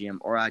 in IgM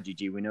or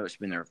IgG, we know it's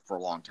been there for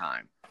a long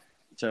time.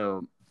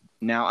 So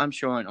now I'm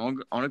showing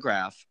on a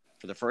graph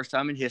for the first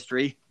time in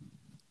history.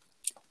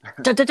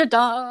 Da da da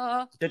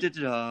da. Da, da, da,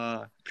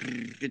 da.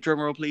 Drum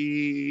roll,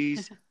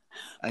 please.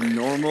 A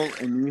normal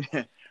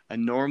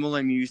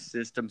immune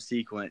system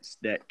sequence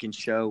that can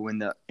show when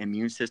the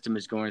immune system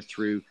is going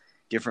through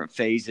different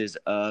phases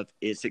of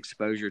its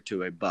exposure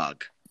to a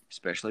bug,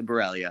 especially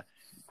Borrelia,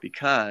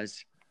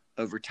 because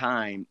over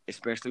time,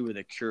 especially with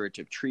a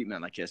curative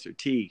treatment like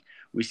SOT,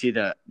 we see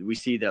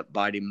the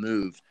body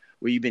move.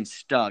 Where you've been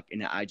stuck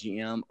in an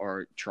IgM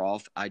or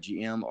trough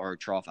IgM or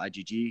trough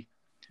IgG,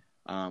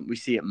 we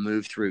see it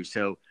move through.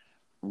 So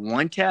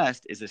one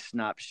test is a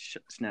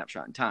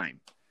snapshot in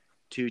time.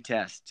 2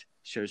 tests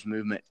shows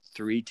movement.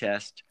 3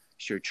 tests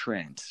show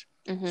trends.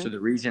 Mm-hmm. So the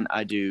reason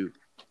I do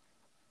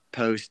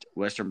post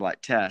Western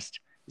blot test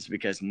is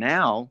because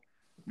now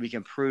we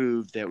can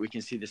prove that we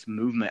can see this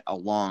movement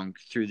along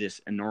through this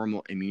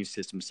normal immune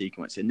system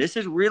sequence. And this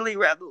is really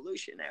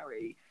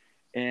revolutionary.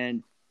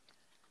 And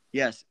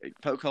yes,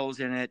 poke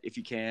holes in it if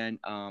you can,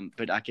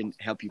 but I can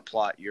help you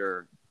plot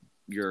your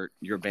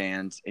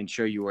bands and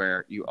show you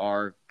where you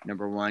are.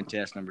 Number 1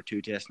 test, number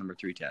 2 test, number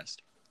 3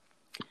 test.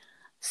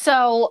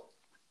 So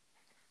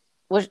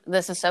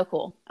this is so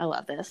cool. I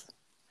love this.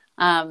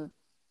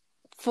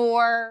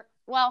 For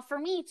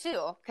me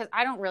too, because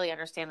I don't really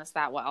understand this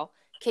that well.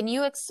 Can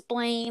you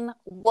explain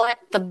what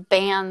the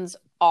bands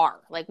are?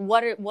 Like,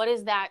 what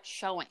is that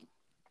showing?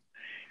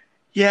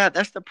 Yeah,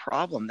 that's the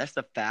problem. That's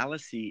the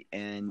fallacy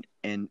in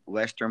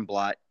Western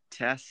blot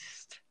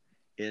test,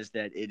 is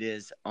that it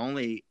is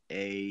only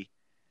a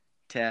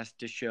test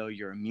to show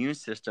your immune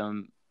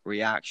system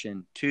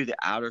reaction to the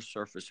outer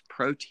surface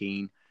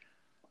protein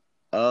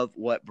of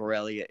what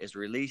Borrelia is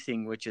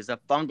releasing, which is a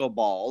fungal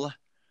ball.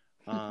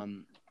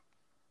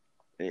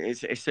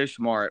 It's so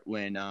smart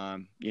when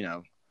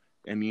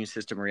immune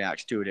system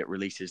reacts to it. It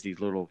releases these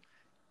little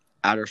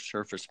outer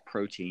surface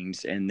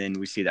proteins, and then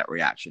we see that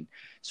reaction.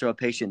 So a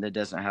patient that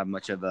doesn't have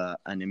much of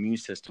an immune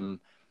system,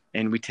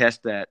 and we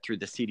test that through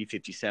the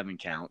CD57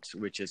 counts,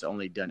 which is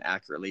only done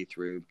accurately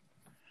through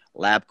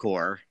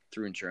LabCorp,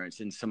 through insurance,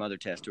 and some other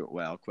tests do it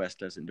well. Quest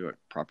doesn't do it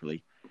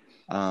properly.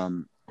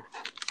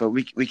 But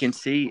we can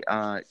see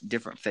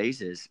different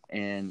phases,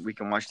 and we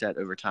can watch that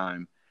over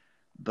time.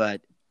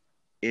 But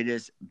it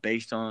is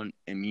based on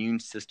immune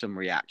system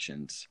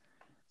reactions.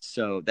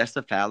 So that's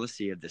the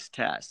fallacy of this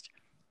test.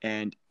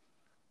 And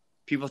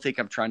people think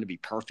I'm trying to be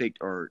perfect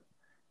or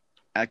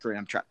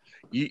accurate.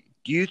 Do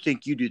you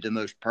think you do the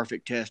most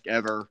perfect test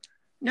ever?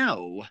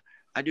 No,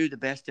 I do the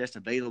best test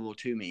available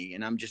to me,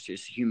 and I'm just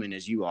as human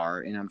as you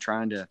are. And I'm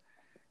trying to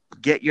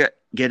get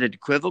an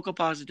equivocal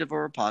positive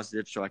or a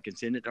positive so I can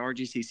send it to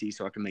RGCC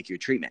so I can make you a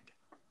treatment.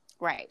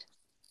 Right.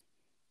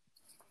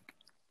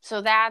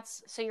 So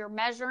you're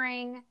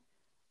measuring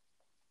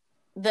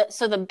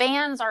the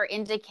bands are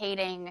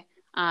indicating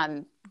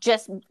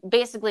just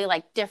basically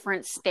like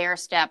different stair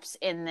steps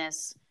in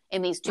these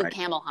 2 right.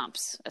 Camel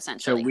humps,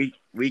 essentially. So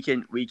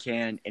we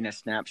can in a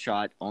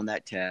snapshot on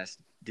that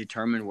test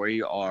determine where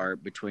you are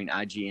between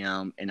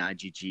IgM and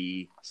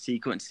IgG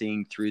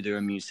sequencing through the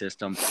immune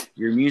system.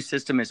 Your immune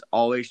system is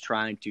always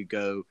trying to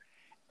go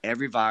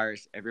every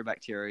virus, every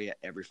bacteria,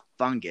 every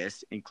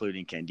fungus,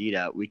 including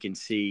Candida. We can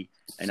see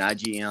an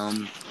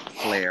IgM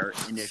flare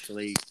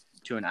initially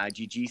to an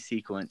IgG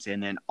sequence,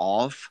 and then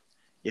off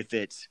if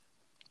it's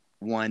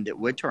one that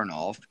would turn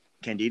off.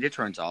 Candida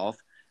turns off,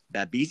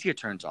 Babesia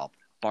turns off,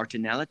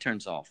 Bartonella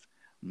turns off,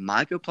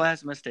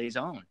 Mycoplasma stays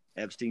on,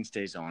 Epstein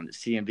stays on,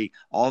 CMV,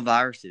 all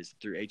viruses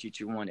through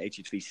HH1,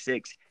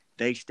 HHV6,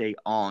 they stay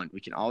on. We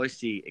can always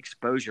see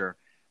exposure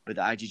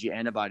but the IgG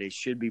antibodies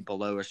should be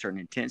below a certain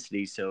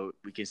intensity, so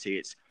we can see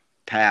it's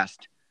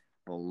past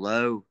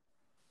below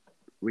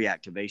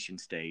reactivation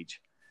stage.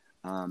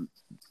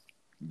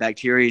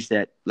 Bacteria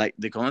that, like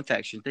the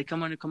co-infections, they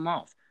come on and come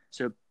off.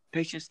 So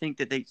patients think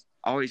that they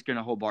always going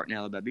to hold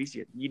Bartonella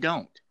babesia. You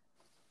don't.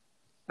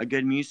 A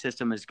good immune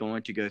system is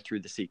going to go through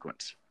the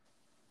sequence.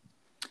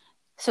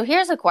 So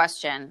here's a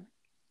question.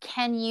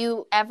 Can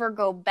you ever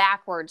go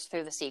backwards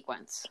through the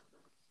sequence?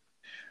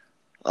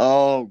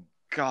 Oh,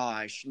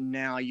 gosh.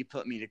 Now you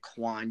put me to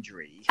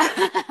quandary.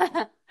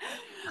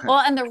 Well,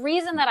 and the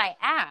reason that I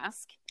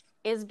ask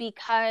is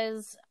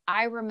because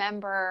I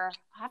remember,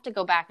 I'll have to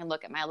go back and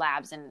look at my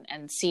labs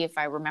and see if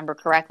I remember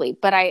correctly.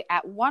 But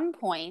at one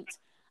point,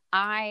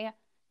 I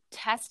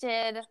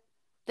tested,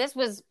 this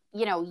was,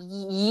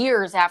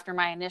 years after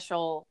my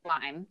initial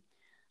Lyme.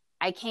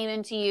 I came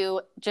into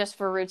you just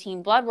for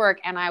routine blood work,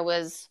 and I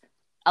was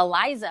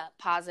ELISA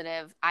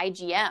positive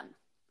IgM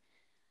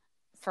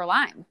for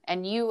Lyme.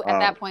 And you at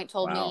that point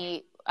told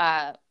me,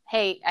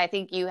 hey, I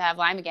think you have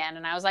Lyme again.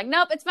 And I was like,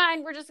 nope, it's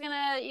fine. We're just going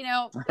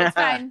to, it's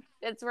fine.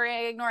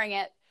 We're ignoring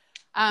it.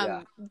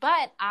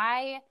 But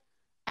I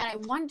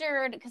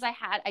wondered, because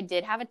I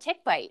did have a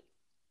tick bite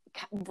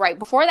right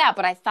before that,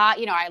 but I thought,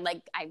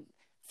 I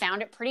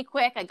found it pretty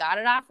quick. I got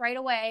it off right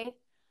away.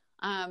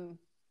 And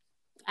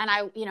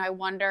I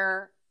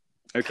wonder,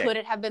 could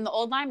it have been the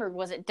old Lyme, or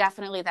was it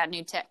definitely that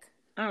new tick?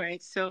 All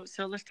right. So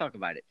let's talk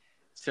about it.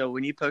 So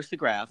when you post the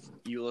graph,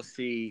 you will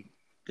see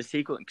the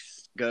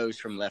sequence goes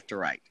from left to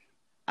right.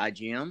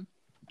 IgM,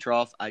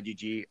 trough,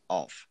 IgG,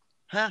 off.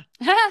 Huh.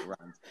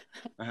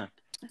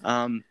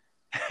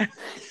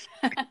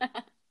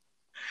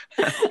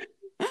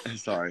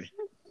 Sorry.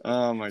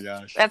 Oh my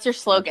gosh. That's your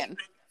slogan.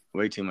 That's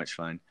way too much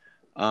fun.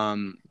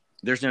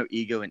 There's no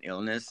ego in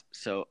illness,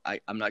 so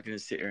I'm not going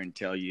to sit here and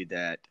tell you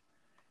that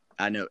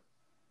I know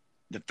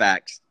the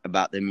facts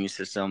about the immune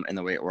system and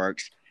the way it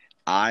works.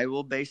 I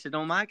will base it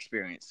on my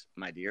experience,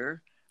 my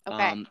dear.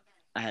 Okay.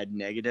 I had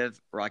negative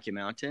Rocky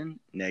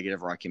Mountain,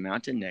 negative Rocky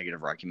Mountain,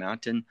 negative Rocky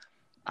Mountain,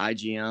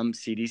 IgM,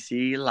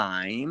 CDC,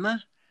 Lyme.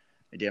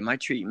 I did my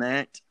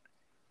treatment.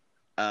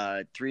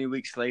 3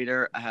 weeks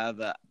later, I have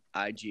a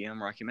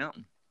IgM Rocky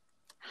Mountain.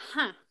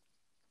 Huh.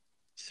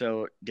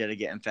 So did I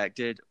get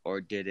infected or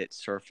did it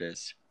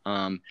surface?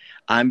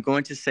 I'm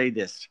going to say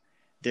this.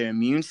 The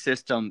immune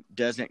system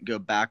doesn't go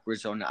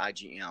backwards on the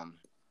IgM.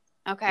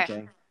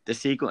 Okay. The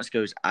sequence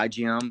goes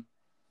IgM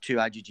to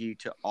IgG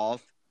to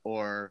off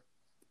or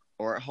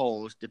it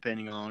holds,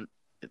 depending on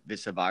if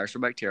it's a virus or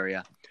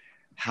bacteria.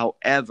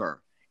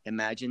 However,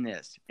 imagine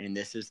this, and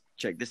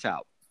check this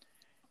out.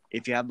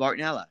 If you have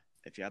Bartonella,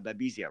 if you have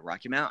Babesia,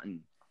 Rocky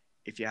Mountain,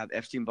 if you have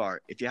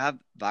Epstein-Barr, if you have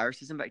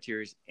viruses and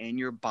bacteria in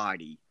your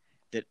body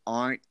that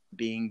aren't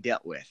being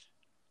dealt with,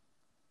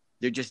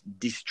 they're just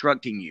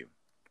destructing you.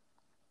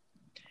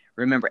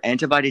 Remember,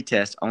 antibody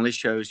test only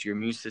shows your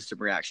immune system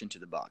reaction to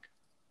the bug.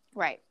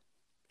 Right.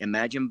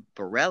 Imagine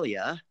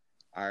Borrelia,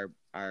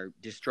 our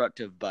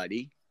destructive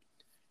buddy,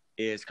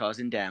 is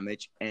causing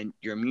damage, and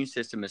your immune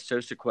system is so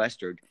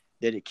sequestered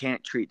that it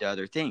can't treat the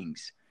other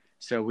things.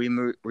 So we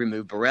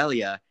remove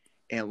Borrelia,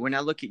 and when I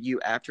look at you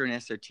after an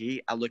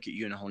SOT, I look at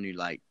you in a whole new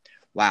light.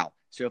 Wow.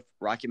 So if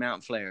Rocky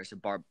Mountain flares,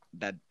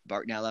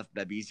 Bartonella,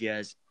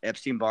 Babesia,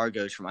 Epstein-Barr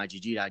goes from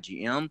IgG to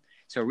IgM.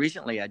 So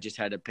recently, I just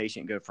had a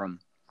patient go from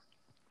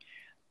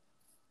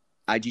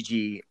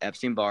IgG,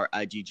 Epstein-Barr,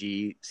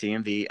 IgG,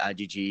 CMV,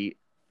 IgG,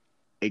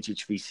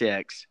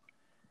 HHV6,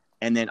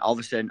 and then all of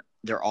a sudden,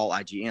 they're all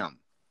IgM.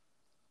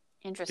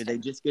 Interesting. Did they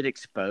just get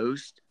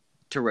exposed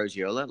to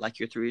roseola like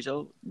your 3 years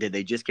old? Did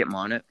they just get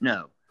mono?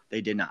 No,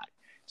 they did not.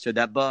 So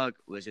that bug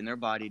was in their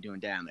body doing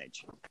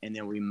damage. And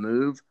then we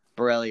move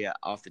Borrelia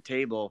off the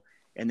table,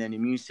 and then the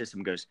immune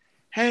system goes,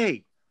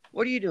 hey,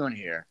 what are you doing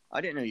here?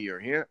 I didn't know you were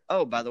here.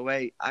 Oh, by the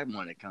way, I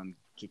want to come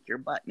kick your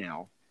butt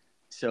now.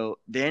 So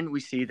then we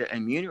see the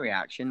immune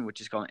reaction,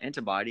 which is called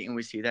antibody, and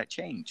we see that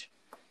change.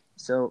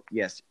 So,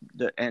 yes,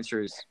 the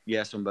answer is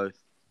yes on both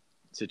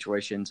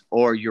situations,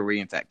 or you're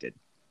reinfected,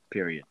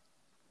 period.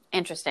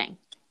 Interesting.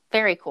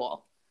 Very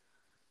cool.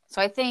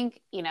 So I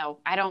think,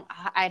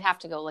 I'd have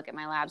to go look at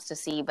my labs to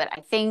see, but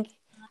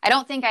I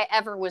don't think I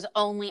ever was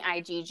only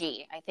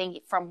IgG. I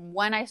think from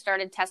when I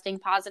started testing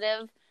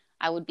positive,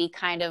 I would be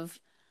kind of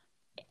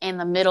in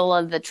the middle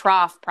of the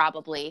trough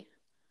probably.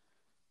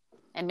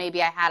 And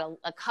maybe I had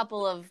a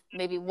couple of,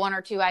 maybe 1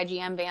 or 2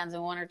 IgM bands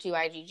and 1 or 2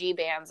 IgG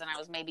bands, and I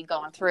was maybe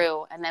going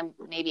through, and then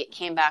maybe it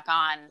came back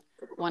on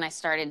when I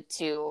started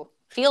to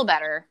feel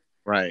better.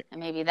 Right. And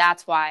maybe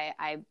that's why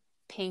I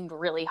pinged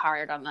really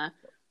hard on the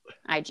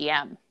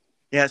IgM.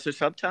 Yeah, so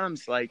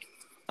sometimes,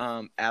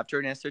 after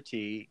an SOT,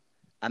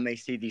 I may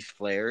see these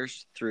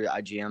flares through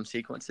IgM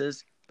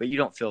sequences, but you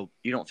don't feel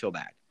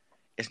bad.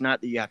 It's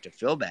not that you have to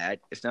feel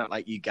bad. It's not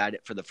like you got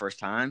it for the first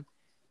time.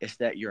 It's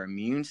that your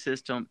immune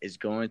system is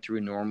going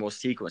through normal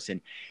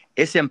sequencing.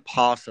 It's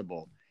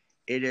impossible.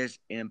 It is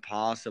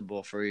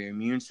impossible for your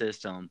immune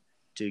system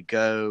to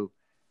go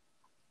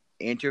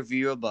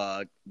interview a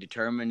bug,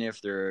 determine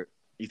if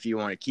you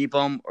want to keep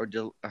them or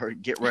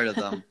get rid of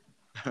them,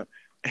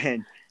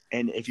 and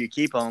And if you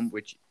keep them,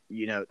 which,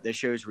 that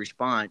shows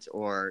response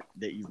or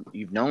that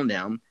you've known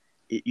them,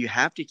 you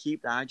have to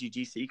keep the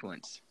IgG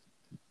sequence.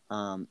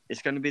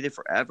 It's going to be there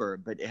forever,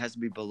 but it has to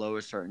be below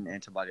a certain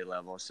antibody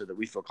level so that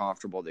we feel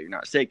comfortable that you're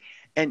not sick.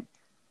 And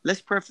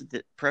let's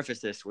preface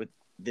this with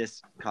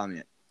this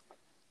comment.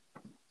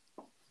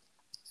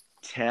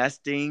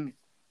 Testing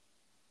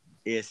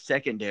is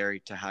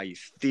secondary to how you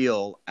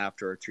feel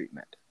after a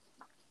treatment.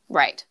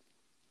 Right.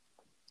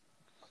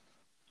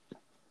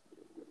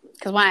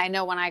 Because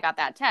when I got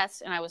that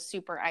test and I was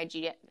super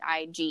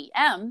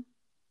IgM,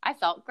 I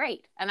felt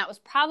great. And that was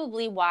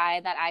probably why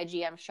that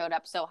IgM showed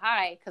up so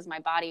high, because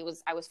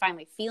I was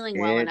finally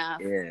feeling well enough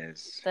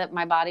that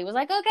my body was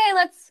like, okay,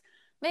 let's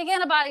make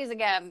antibodies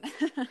again.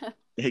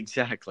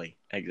 Exactly.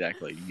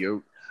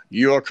 You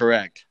are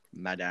correct,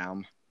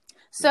 madame.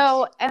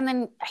 So, and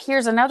then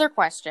here's another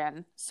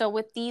question. So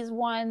with these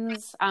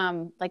ones,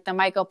 like the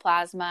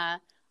mycoplasma,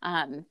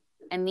 and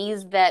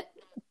these that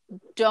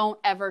don't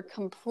ever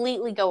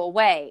completely go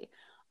away,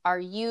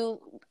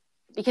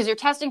 because you're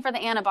testing for the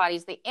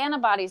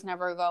antibodies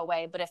never go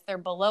away, but if they're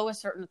below a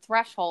certain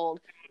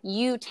threshold,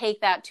 you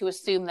take that to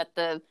assume that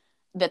the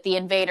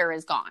invader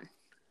is gone.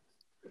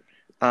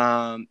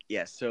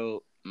 Yeah,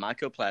 so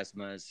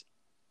mycoplasmas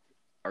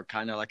are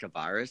kind of like a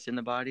virus in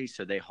the body,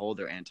 so they hold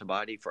their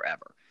antibody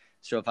forever.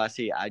 So if I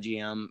see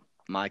IgM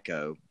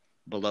myco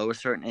below a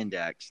certain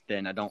index,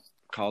 then I don't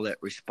call it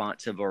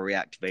responsive or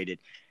reactivated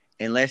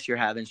unless you're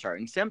having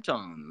certain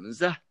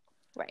symptoms.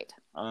 Right.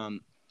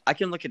 I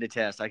can look at a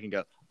test. I can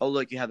go, oh,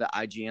 look, you have an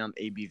IgM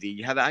ABV.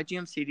 You have an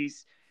IgM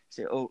CDs.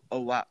 Say, oh,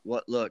 wow,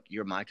 what? Look,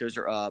 your mycos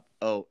are up.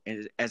 Oh,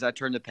 and as I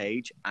turn the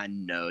page, I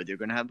know they're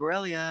going to have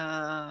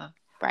Borrelia.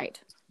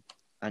 Right.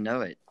 I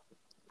know it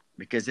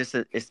because it's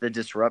the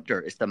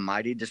disruptor. It's the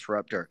mighty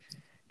disruptor.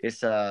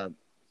 It's our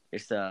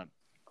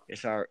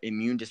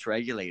immune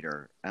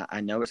dysregulator.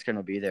 I know it's going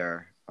to be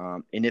there.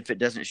 And if it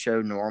doesn't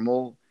show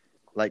normal,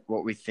 like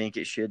what we think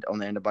it should on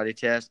the antibody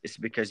test, it's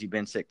because you've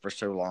been sick for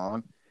so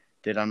long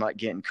that I'm not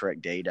getting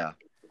correct data.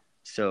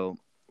 So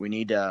we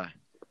need to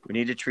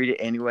treat it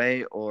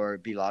anyway or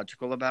be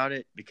logical about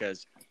it,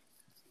 because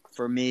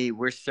for me,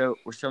 we're so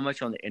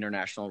much on the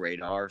international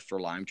radar for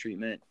Lyme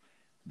treatment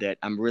that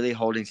I'm really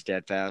holding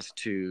steadfast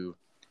to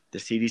the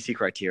CDC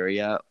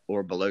criteria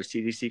or below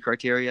CDC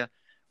criteria.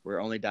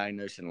 We're only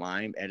diagnosing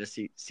Lyme at a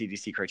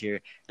CDC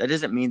criteria. That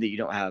doesn't mean that you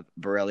don't have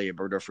Borrelia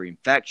burgdorferi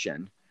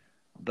infection,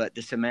 but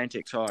the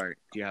semantics are: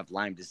 do you have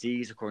Lyme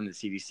disease according to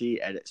the CDC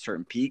at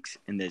certain peaks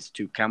in those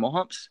 2 camel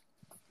humps?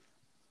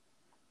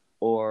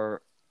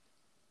 Or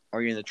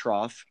are you in the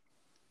trough?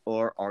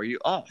 Or are you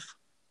off?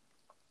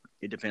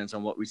 It depends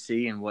on what we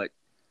see and what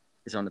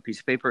is on the piece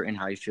of paper and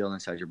how you feel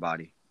inside your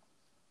body.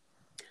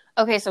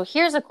 Okay, so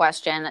here's a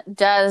question.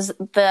 Does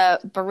the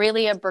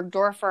Borrelia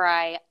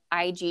burgdorferi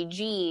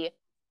IgG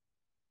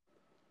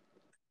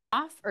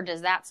off, or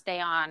does that stay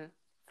on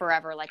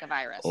forever like a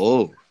virus?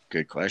 Oh,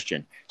 good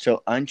question.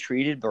 So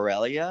untreated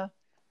Borrelia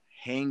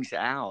hangs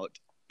out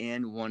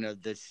in one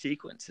of the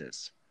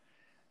sequences.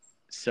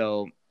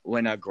 So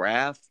when I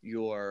graph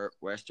your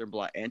Western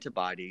blot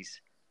antibodies,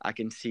 I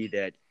can see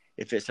that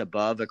if it's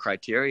above a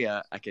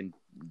criteria, I can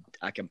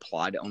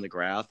plot it on the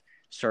graph.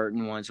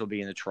 Certain ones will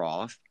be in the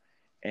trough.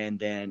 And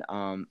then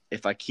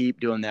if I keep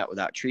doing that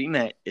without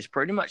treatment, it's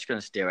pretty much going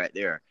to stay right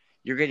there.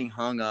 You're getting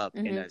hung up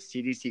in a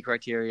CDC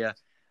criteria,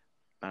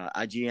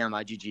 IgM,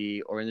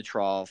 IgG, or in the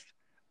trough,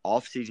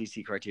 off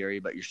CDC criteria,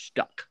 but you're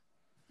stuck.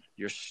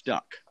 You're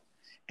stuck.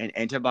 And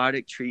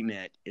antibiotic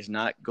treatment is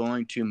not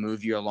going to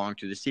move you along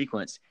through the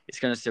sequence. It's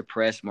going to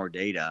suppress more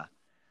data,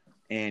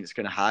 and it's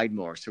going to hide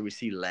more, so we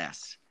see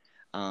less.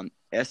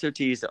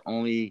 SOT is the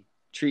only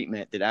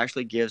treatment that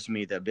actually gives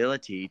me the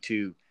ability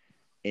to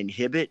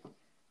inhibit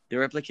the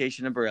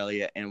replication of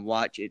Borrelia and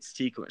watch its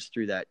sequence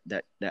through that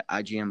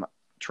IgM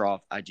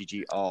trough,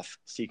 IgG off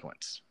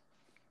sequence.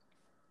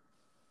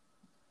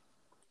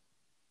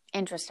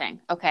 Interesting.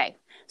 Okay.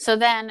 So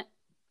then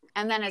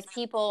as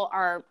people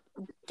are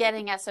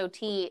getting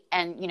SOT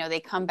and, they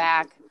come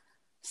back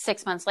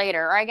 6 months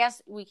later, or I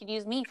guess we could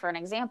use me for an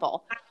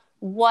example.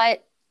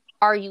 What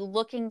are you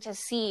looking to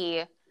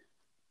see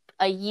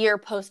a year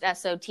post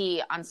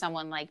SOT on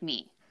someone like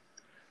me?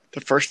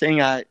 The first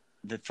thing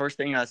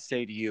I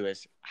say to you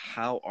is,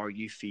 how are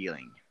you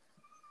feeling?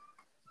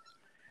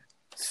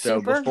 So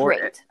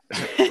great.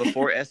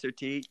 Before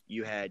SOT,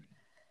 you had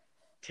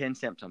 10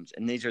 symptoms,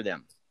 and these are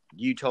them.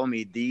 You told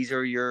me these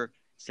are your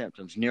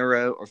symptoms,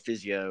 neuro or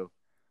physio,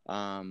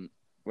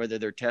 whether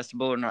they're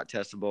testable or not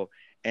testable,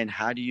 and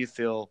how do you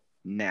feel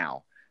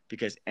now?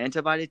 Because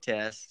antibody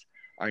tests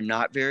are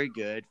not very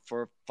good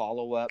for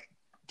follow-up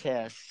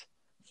tests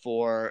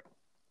for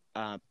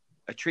a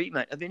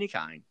treatment of any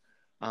kind.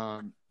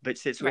 But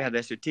since we have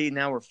SOT,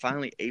 now we're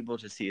finally able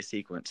to see a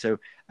sequence. So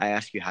I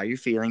ask you how you're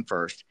feeling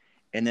first,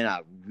 and then I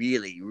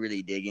really,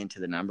 really dig into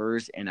the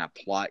numbers, and I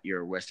plot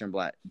your Western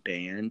blot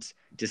bands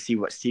to see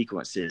what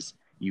sequences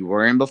you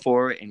were in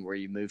before and where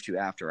you moved to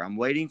after. I'm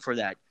waiting for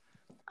that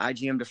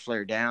IgM to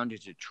flare down to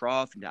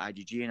trough into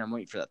IgG, and I'm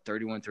waiting for that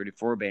 31,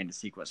 34 band to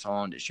sequence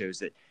on that shows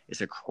that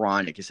it's a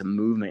chronic, it's a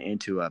movement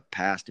into a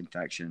past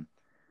infection.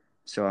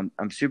 So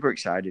I'm super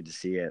excited to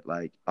see it.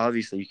 Like,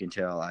 obviously you can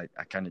tell I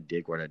kind of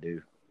dig what I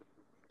do.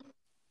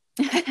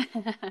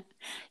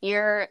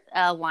 You're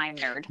a Lyme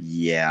nerd.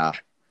 Yeah.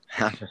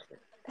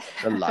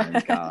 The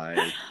Lyme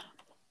guy.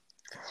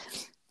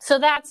 So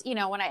that's,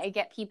 when I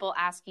get people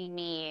asking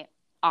me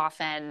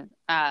often,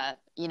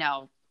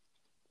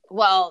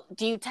 well,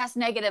 do you test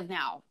negative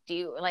now? Do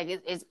you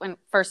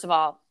first of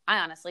all, I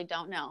honestly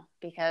don't know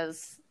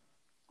because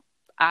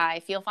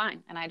I feel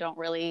fine and I don't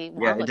really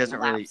want to look in the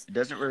labs. It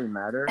doesn't really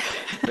matter.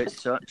 But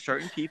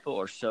certain people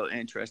are so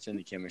interested in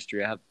the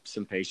chemistry. I have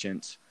some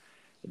patients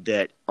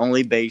that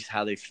only base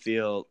how they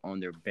feel on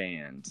their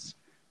bands.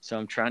 So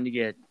I'm trying to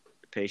get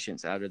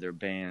patients out of their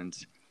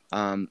bands.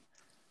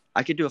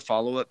 I could do a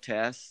follow-up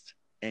test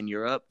in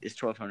Europe. It's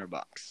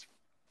 $1,200.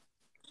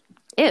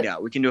 Ew. Yeah,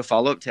 we can do a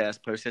follow-up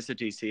test post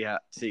SOT.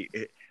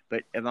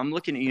 But if I'm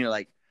looking at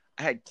like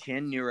I had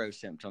 10 neuro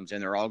symptoms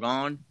and they're all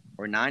gone,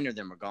 or 9 of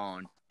them are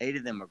gone, 8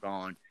 of them are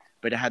gone,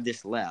 but I have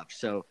this left.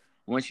 So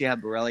once you have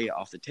Borrelia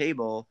off the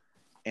table,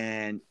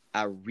 and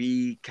I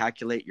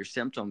recalculate your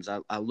symptoms,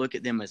 I look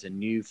at them as a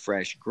new,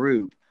 fresh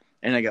group,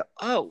 and I go,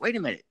 oh, wait a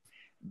minute.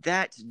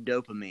 That's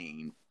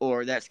dopamine,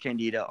 or that's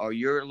candida, or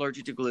you're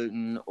allergic to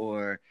gluten,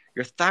 or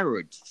your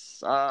thyroid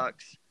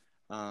sucks.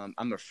 I'm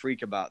a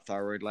freak about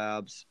thyroid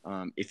labs.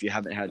 If you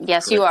haven't had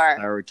yes, you are.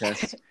 thyroid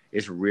tests,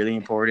 it's really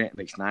important. It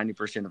makes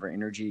 90% of our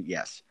energy.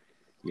 Yes,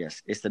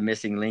 it's the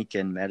missing link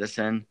in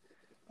medicine.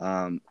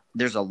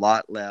 There's a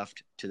lot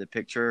left to the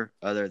picture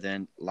other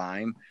than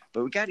Lyme,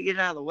 but we got to get it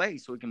out of the way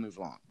so we can move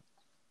along.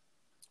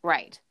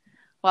 Right.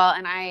 Well,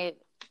 and I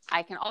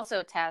can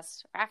also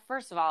test.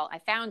 First of all, I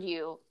found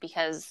you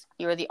because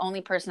you were the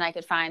only person I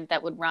could find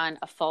that would run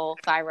a full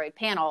thyroid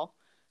panel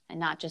and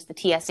not just the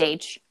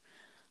TSH,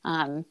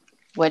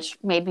 which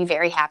made me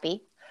very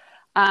happy.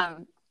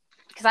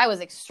 Because I was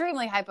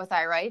extremely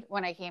hypothyroid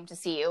when I came to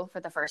see you for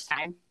the first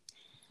time.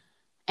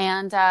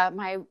 And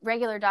my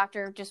regular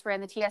doctor just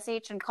ran the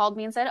TSH and called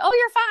me and said, "Oh,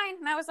 you're fine."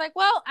 And I was like,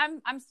 "Well,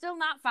 I'm still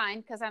not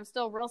fine because I'm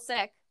still real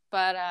sick,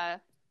 but I'm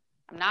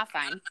not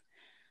fine."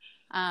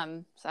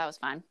 So that was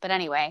fun. But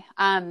anyway,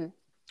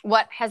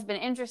 what has been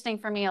interesting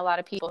for me, a lot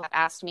of people have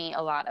asked me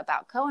a lot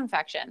about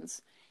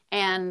co-infections.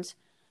 And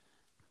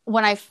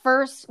when I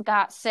first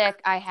got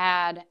sick, I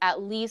had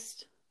at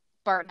least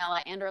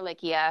Bartonella and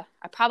Ehrlichia.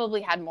 I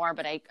probably had more,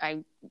 but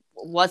I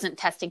wasn't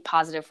testing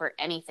positive for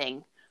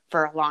anything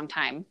for a long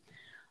time.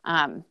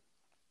 And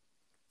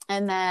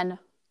then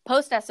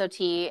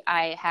post-SOT,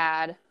 I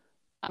had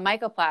a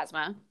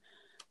mycoplasma.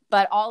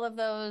 But all of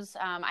those,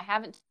 I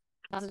haven't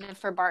positive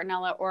for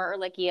Bartonella or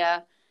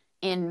Ehrlichia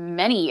in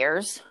many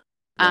years.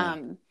 Yeah.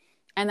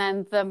 And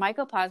then the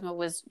mycoplasma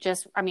was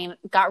just,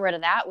 got rid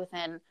of that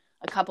within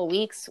a couple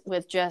weeks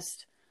with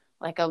just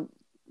like a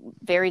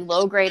very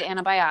low grade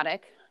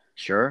antibiotic.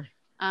 Sure.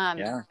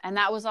 Yeah. And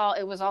that was all,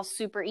 it was all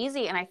super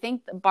easy. And I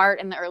think the Bart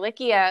and the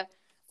Ehrlichia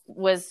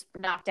was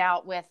knocked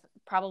out with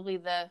probably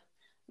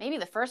maybe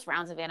the first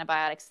rounds of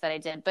antibiotics that I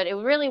did. But it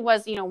really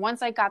was,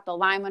 once I got the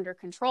Lyme under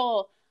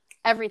control,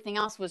 everything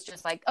else was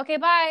just like, okay,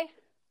 bye.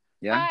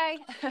 Yeah.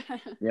 Bye.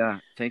 Yeah.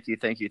 Thank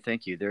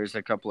you. There's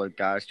a couple of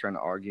guys trying to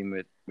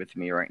argue with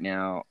me right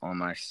now on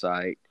my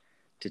site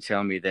to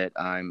tell me that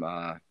I'm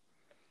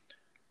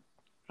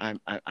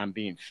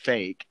being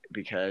fake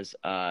because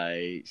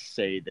I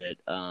say that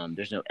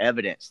there's no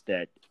evidence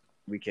that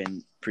we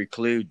can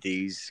preclude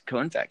these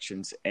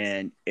co-infections,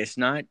 and it's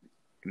not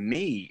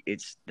me,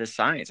 it's the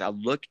science.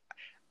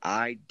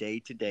 I day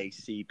to day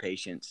see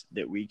patients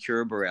that we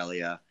cure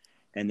Borrelia,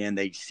 and then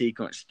they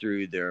sequence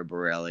through their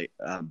Borrelia,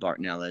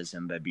 Bartonellas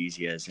and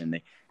Babesias,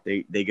 and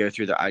they go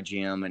through the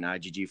IgM and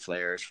IgG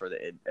flares for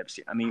the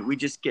we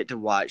just get to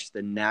watch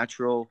the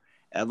natural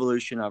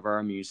evolution of our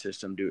immune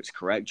system do its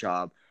correct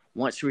job.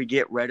 Once we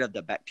get rid of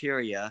the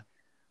bacteria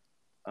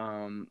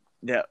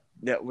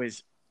that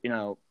was,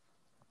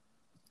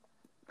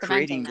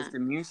 creating this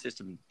immune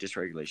system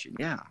dysregulation.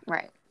 Yeah.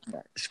 Right.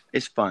 Yeah.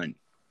 It's fun.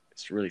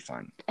 It's really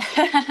fun.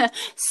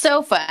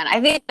 So fun.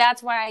 I think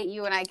that's why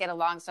you and I get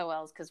along so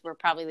well, is because we're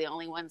probably the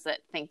only ones that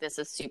think this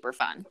is super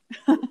fun.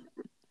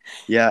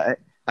 Yeah.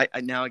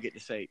 I now I get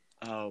to say,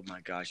 oh my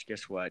gosh,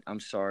 guess what?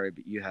 I'm sorry,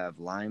 but you have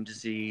Lyme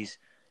disease.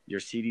 You're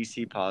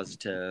CDC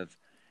positive,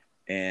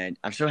 and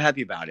I'm so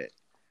happy about it.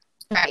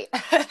 Right.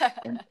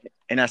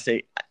 and I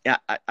say,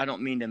 I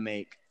don't mean to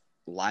make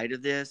light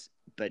of this,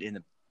 but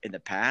in the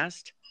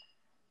past,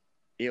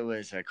 it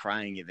was a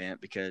crying event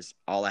because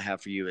all I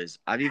have for you is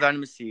IV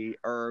vitamin C,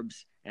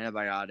 herbs,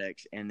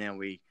 antibiotics, and then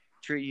we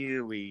treat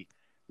you.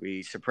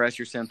 We suppress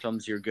your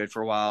symptoms. You're good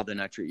for a while. Then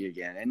I treat you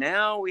again. And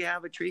now we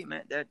have a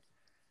treatment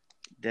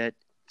that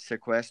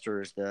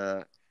sequesters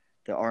the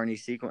RNA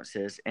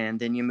sequences, and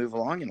then you move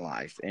along in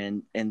life,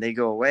 and they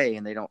go away,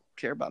 and they don't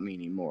care about me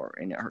anymore,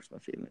 and it hurts my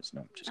feelings.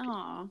 No, I'm just kidding.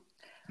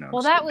 No,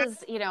 well, that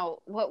was,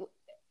 what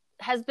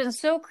has been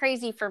so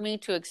crazy for me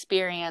to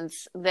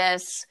experience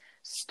this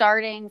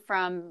starting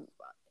from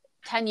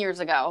 10 years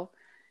ago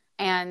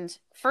And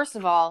first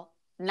of all,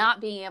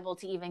 not being able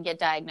to even get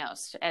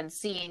diagnosed and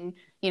seeing,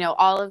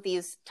 all of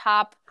these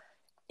top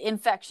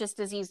infectious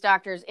disease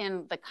doctors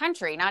in the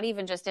country, not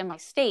even just in my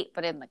state,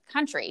 but in the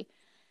country.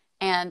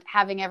 And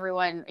having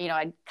everyone,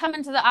 I'd come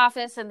into the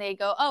office and they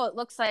go, oh, it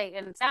looks like,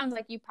 and it sounds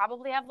like you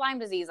probably have Lyme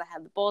disease. I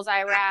had the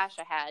bullseye rash.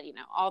 I had,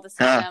 all the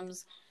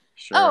symptoms.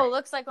 Sure. Oh, it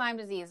looks like Lyme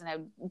disease. And I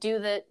would do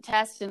the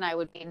test and I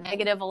would be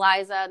negative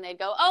ELISA. And they'd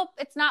go, oh,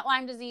 it's not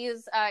Lyme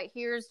disease.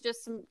 Here's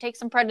just take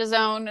some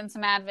prednisone and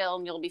some Advil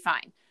and you'll be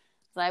fine.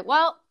 It's like,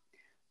 well,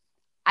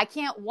 I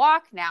can't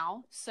walk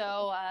now.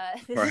 So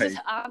this is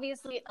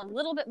obviously a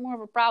little bit more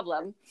of a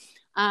problem.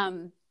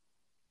 And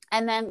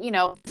then,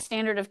 the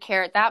standard of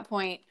care at that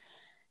point,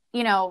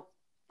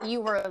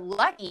 you were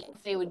lucky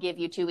if they would give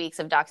you 2 weeks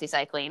of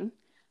doxycycline.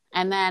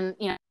 And then,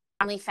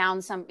 finally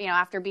found some,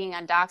 after being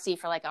on doxy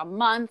for like a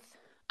month,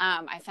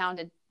 I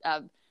found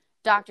a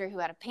doctor who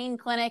had a pain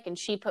clinic and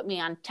she put me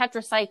on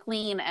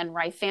tetracycline and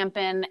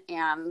rifampin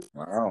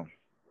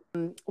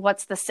and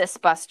what's the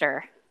cyst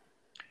buster?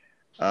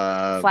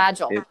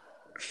 Flagyl.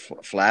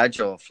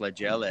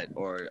 Flagellate,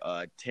 or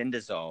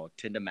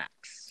Tindamax.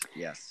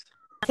 Yes.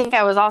 I think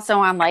I was also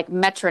on like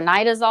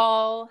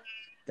metronidazole.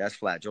 That's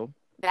Flagyl.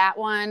 That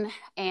one.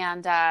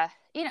 And, I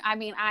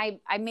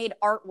made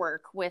artwork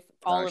with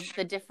all of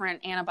the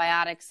different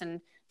antibiotics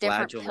and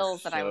different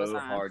pills that I was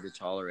on. So hard to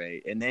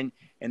tolerate. And then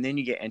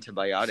you get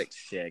antibiotic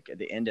sick at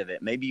the end of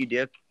it. Maybe you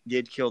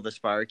did kill the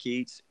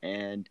spirochetes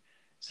and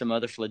some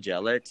other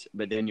flagellates,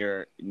 but then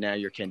you're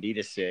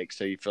candida sick.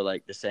 So you feel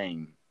like the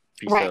same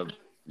piece of,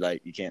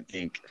 like, you can't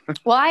think.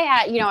 Well, I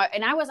had,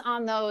 and I was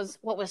on those,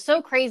 what was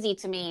so crazy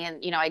to me.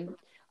 And,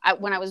 I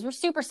when I was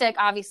super sick,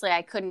 obviously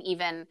I couldn't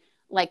even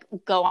like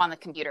go on the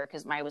computer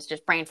because I was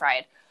just brain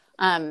fried.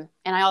 And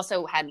I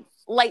also had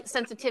light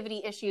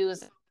sensitivity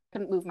issues,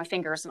 couldn't move my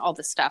fingers and all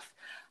this stuff.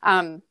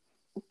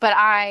 But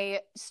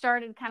I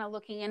started kind of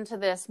looking into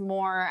this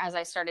more as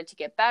I started to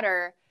get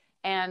better.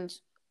 And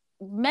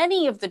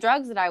many of the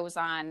drugs that I was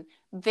on,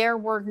 there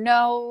were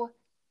no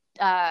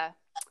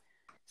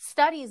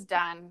studies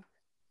done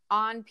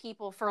on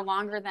people for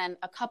longer than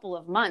a couple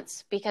of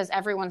months because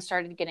everyone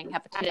started getting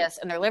hepatitis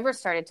and their livers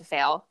started to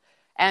fail.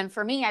 And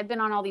for me, I'd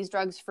been on all these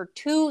drugs for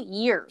 2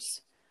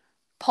 years,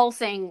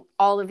 pulsing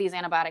all of these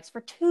antibiotics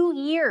for 2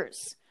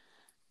 years.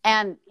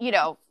 And,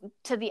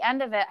 to the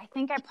end of it, I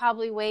think I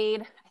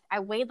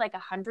weighed like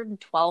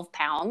 112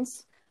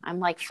 pounds. I'm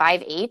like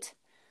 5'8",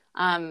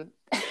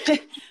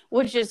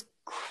 which is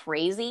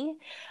crazy.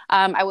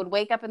 I would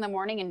wake up in the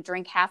morning and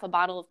drink half a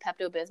bottle of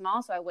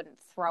Pepto-Bismol so I wouldn't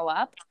throw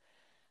up.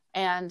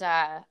 And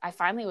I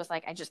finally was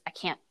like, I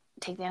can't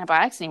take the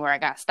antibiotics anymore. I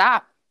got to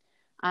stop.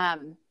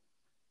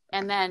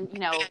 And then,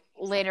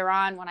 later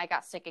on when I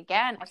got sick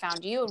again, I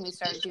found you and we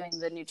started doing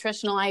the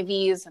nutritional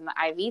IVs and the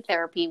IV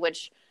therapy,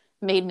 which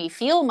made me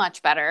feel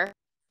much better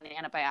than the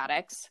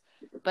antibiotics.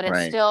 But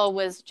it still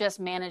was just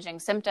managing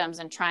symptoms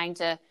and trying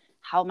to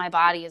help my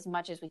body as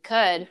much as we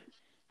could.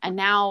 And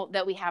now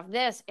that we have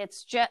this,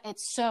 it's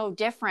so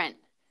different.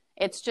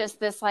 It's just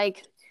this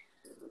like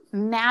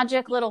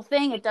magic little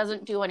thing. It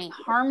doesn't do any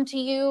harm to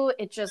you.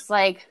 It just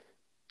like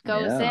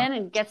goes in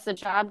and gets the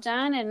job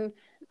done and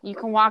you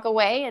can walk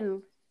away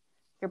and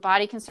your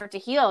body can start to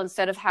heal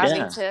instead of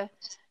having to,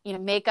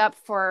 make up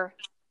for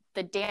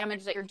the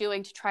damage that you're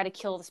doing to try to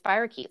kill the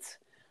spirochetes.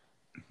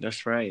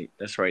 That's right.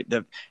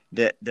 The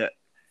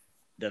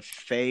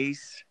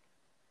face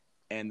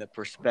and the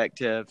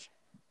perspective,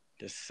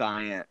 the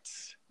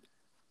science,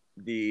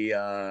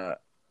 the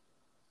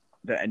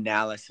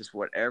analysis,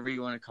 whatever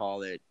you want to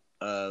call it,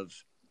 of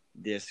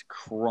this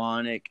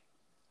chronic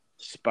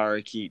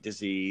spirochete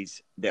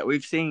disease that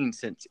we've seen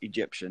since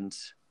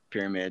Egyptians,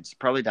 pyramids,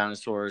 probably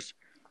dinosaurs,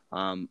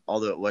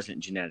 although it wasn't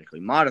genetically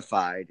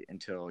modified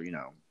until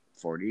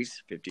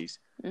 40s, 50s.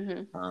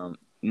 Mm-hmm.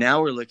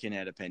 Now we're looking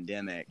at a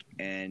pandemic,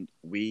 and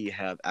we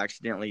have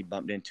accidentally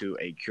bumped into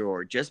a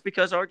cure. Just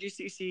because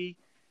RGCC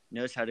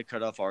knows how to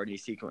cut off RNA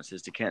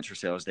sequences to cancer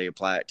cells, they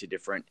apply it to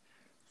different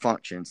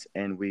functions,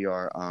 and we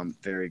are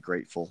very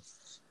grateful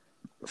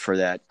for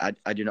that.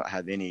 I do not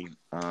have any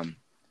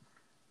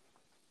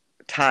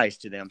ties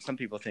to them. Some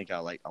people think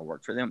I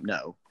work for them.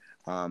 No,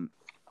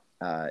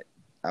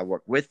 I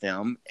work with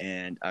them,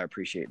 and I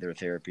appreciate their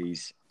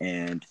therapies,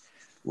 and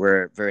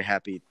we're very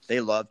happy. They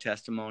love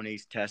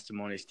testimonies.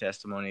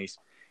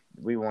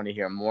 We want to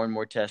hear more and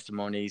more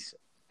testimonies.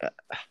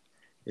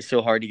 It's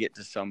so hard to get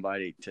to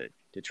somebody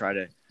to try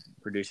to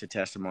produce a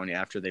testimony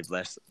after they've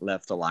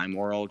left the Lyme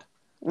world.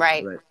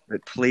 Right.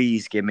 But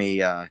please give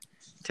me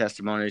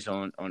testimonies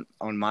on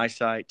my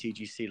site,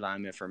 TGC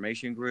Lyme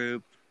Information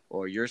Group,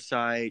 or your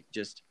site.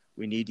 Just,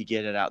 we need to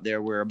get it out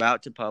there. We're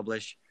about to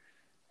publish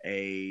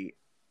a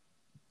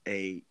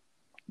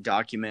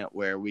document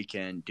where we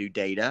can do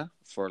data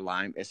for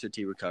Lyme SOT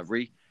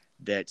recovery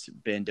that's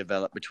been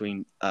developed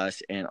between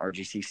us and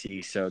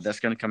RGCC. So that's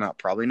going to come out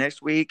probably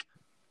next week.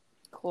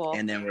 Cool.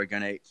 And then we're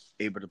going to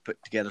able to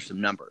put together some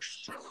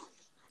numbers.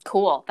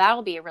 Cool.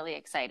 That'll be really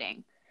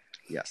exciting.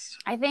 Yes.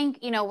 I think,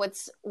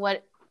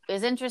 what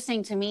is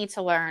interesting to me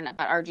to learn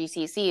about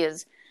RGCC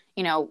is,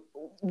 you know,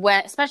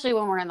 especially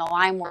when we're in the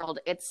Lyme world,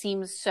 it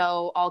seems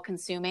so all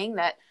consuming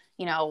that,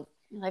 you know,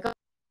 like, oh,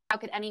 how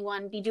could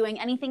anyone be doing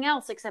anything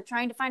else except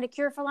trying to find a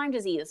cure for Lyme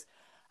disease?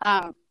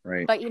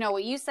 Right. But, you know,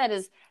 what you said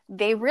is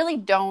they really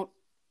don't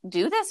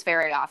do this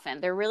very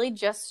often. They're really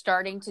just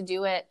starting to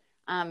do it,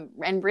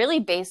 and really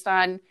based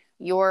on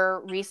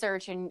your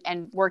research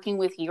and working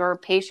with your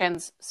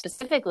patients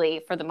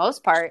specifically for the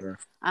most part. Sure.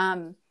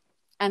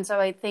 And so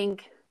I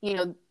think, you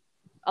know,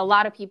 a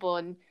lot of people,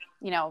 and,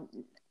 you know,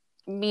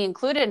 me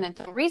included, and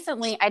until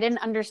recently, I didn't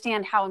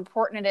understand how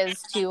important it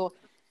is to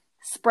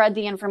spread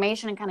the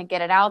information and kind of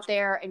get it out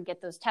there and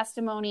get those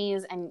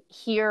testimonies and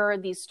hear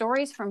these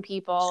stories from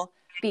people,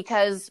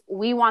 because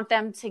we want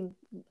them to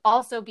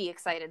also be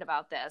excited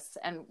about this.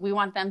 And we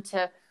want them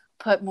to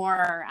put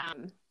more,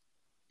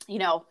 you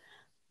know,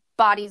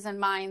 bodies and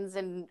minds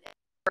and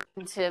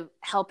into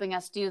helping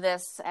us do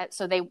this.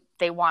 So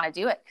they want to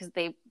do it, because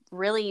they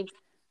really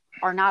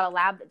are not a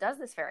lab that does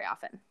this very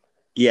often.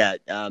 Yeah,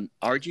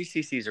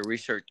 RGCC is a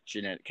research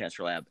genetic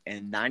cancer lab,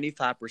 and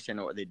 95%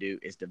 of what they do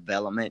is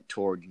development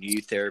toward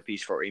new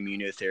therapies for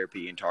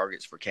immunotherapy and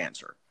targets for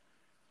cancer.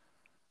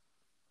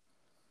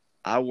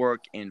 I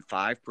work in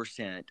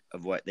 5%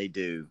 of what they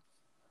do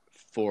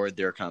for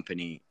their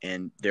company,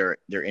 and they're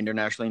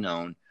internationally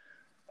known.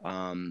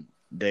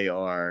 They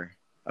are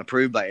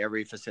approved by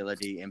every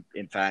facility.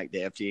 In fact, the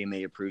FDA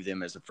may approve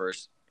them as the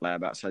first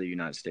lab outside the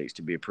United States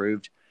to be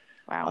approved.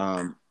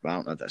 Wow. I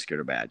don't know if that's good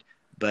or bad,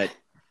 but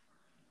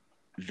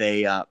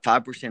they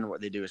 5% of what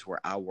they do is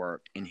where I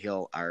work and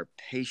heal our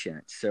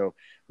patients. So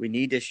we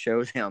need to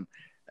show them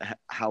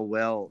how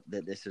well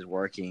that this is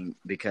working,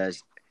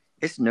 because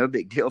it's no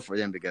big deal for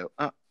them to go,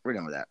 oh, we're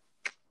done with that.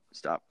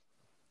 Stop.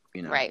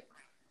 You know, right.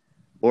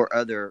 Or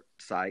other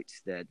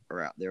sites that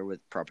are out there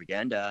with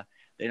propaganda.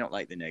 They don't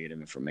like the negative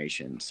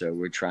information. So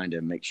we're trying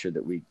to make sure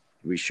that we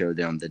show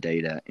them the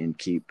data and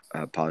keep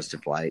a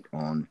positive light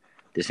on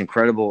this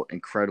incredible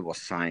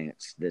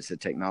science. That's a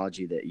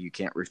technology that you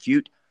can't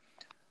refute.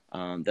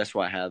 That's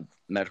why I have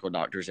medical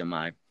doctors in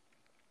my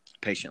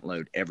patient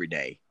load every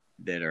day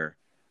that are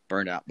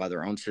burned out by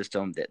their own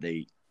system, that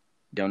they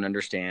don't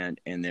understand,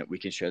 and that we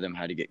can show them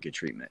how to get good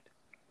treatment.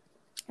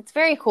 It's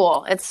very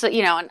cool. It's,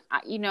 you know, and,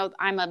 you know,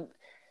 I'm a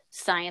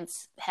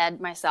science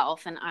head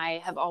myself, and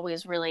I have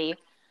always really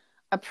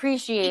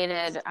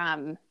appreciated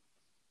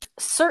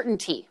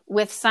certainty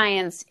with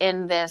science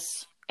in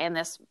this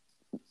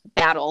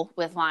battle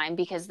with Lyme,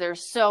 because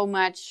there's so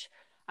much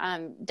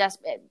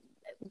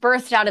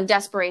birthed out of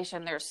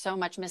desperation. There's so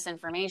much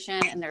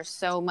misinformation, and there's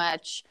so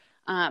much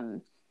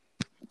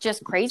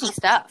just crazy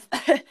stuff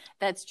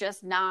that's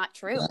just not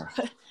true.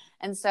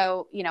 And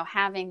so, you know,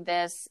 having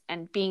this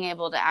and being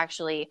able to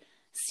actually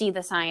see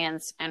the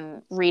science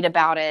and read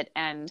about it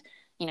and,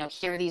 you know,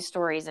 hear these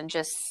stories and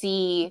just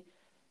see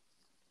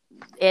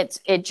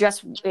it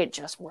just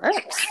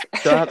works.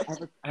 So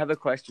I have a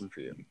question for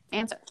you.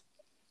 Answer.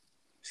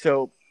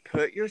 So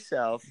put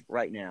yourself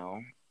right now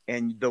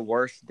in the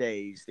worst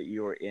days that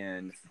you were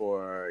in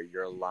for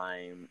your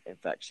Lyme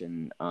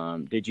infection.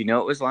 Did you know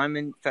it was Lyme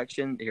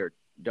infection? Here,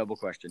 double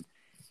question.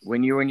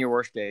 When you were in your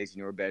worst days and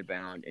you were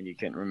bedbound and you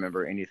couldn't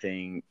remember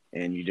anything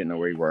and you didn't know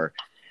where you were,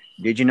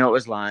 did you know it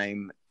was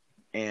Lyme,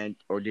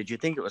 or did you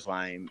think it was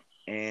Lyme,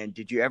 and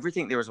did you ever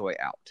think there was a way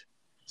out?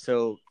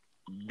 So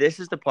this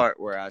is the part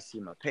where I see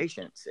my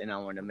patients, and I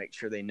want to make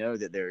sure they know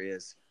that there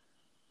is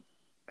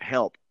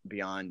help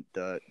beyond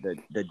the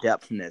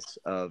depthness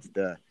of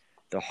the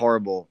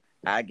horrible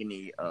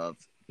agony of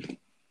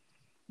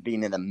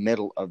being in the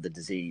middle of the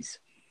disease.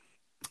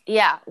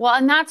 Yeah. Well,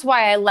 and that's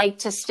why I like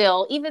to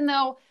still, even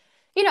though,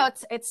 you know,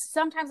 it's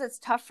sometimes it's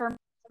tough for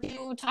me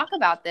to talk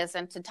about this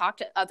and to talk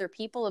to other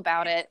people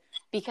about it,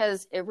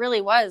 because it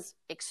really was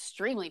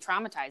extremely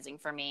traumatizing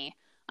for me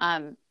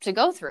to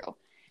go through.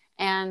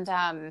 And,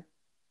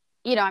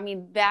 you know, I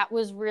mean, that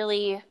was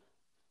really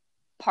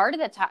part of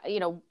the time, you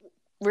know,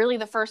 really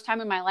the first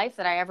time in my life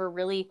that I ever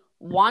really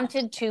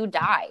wanted to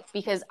die,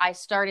 because I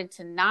started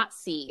to not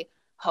see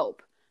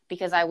hope,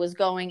 because I was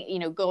going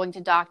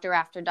to doctor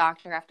after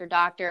doctor after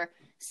doctor,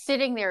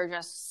 sitting there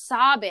just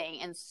sobbing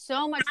in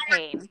so much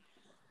pain,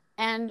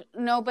 and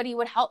nobody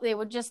would help. They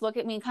would just look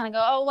at me and kind of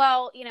go, oh,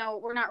 well, you know,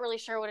 we're not really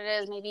sure what it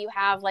is. Maybe you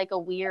have like a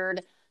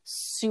weird,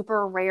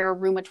 super rare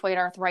rheumatoid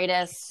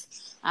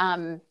arthritis,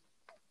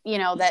 you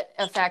know, that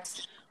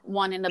affects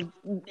 1 in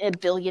a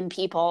billion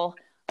people.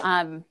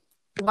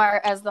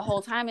 Whereas the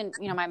whole time, and,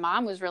 you know, my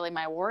mom was really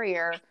my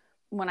warrior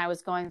when I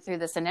was going through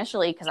this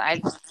initially, because I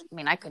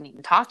couldn't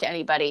even talk to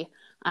anybody.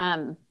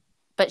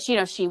 But you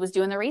know, she was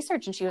doing the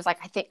research, and she was like,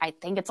 I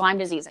think it's Lyme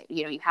disease.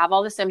 You know, you have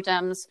all the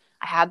symptoms.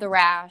 I had the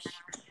rash.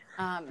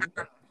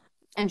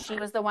 And she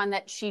was the one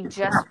that she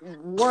just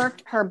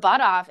worked her butt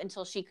off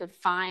until she could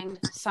find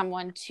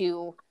someone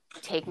to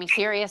take me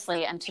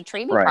seriously and to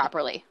treat me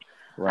properly.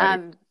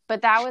 Right.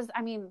 But that was,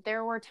 I mean,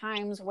 there were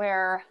times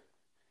where.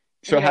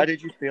 So how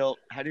did you feel?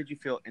 How did you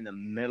feel in the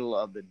middle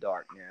of the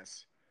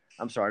darkness?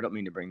 I'm sorry, I don't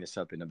mean to bring this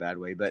up in a bad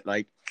way, but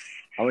like,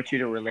 I want you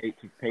to relate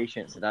to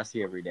patients that I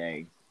see every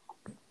day.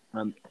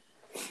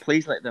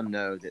 Please let them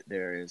know that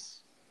there is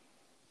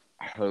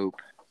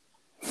hope.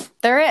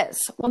 There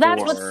is. Well,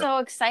 that's what's so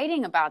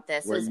exciting about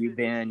this. Where you've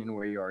been and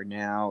where you are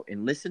now,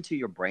 and listen to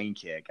your brain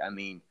kick. I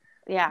mean,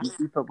 yeah, you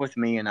keep up with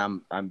me, and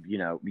I'm,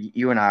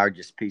 you and I are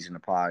just peas in a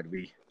pod.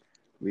 We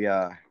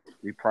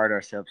pride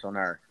ourselves on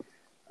our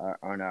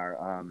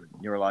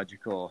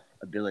neurological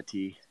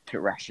ability to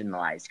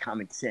rationalize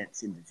common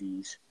sense in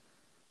disease.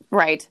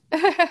 Right.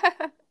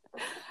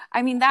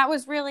 I mean, that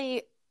was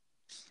really,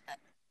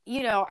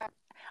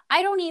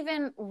 I don't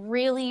even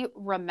really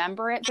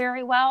remember it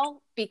very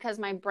well because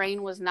my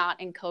brain was not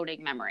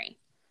encoding memory.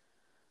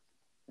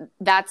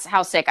 That's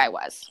how sick I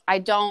was.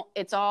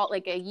 It's all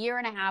like a year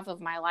and a half of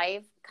my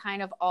life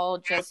kind of all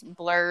just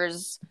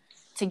blurs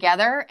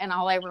together. And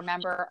all I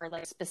remember are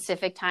like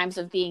specific times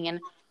of being in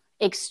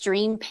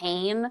extreme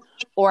pain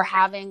or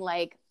having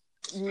like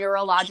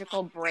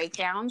neurological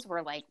breakdowns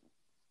where like,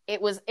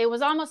 it was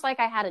almost like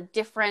I had a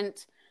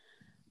different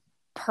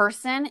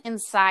person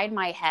inside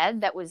my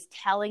head that was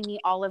telling me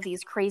all of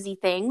these crazy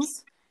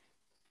things.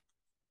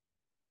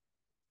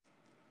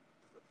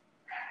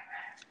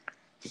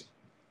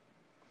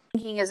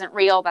 Thinking isn't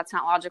real. That's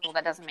not logical.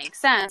 That doesn't make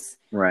sense.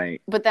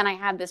 Right. But then I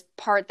had this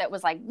part that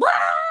was like, "Wah!"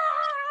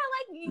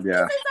 Like, this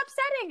is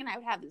upsetting. And I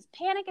would have these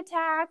panic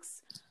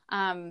attacks.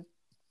 I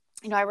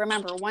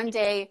remember one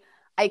day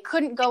I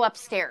couldn't go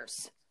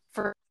upstairs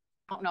for,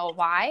 I don't know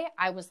why.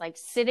 I was like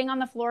sitting on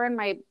the floor in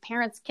my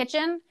parents'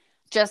 kitchen,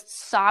 just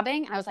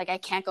sobbing. And I was like, I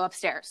can't go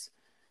upstairs.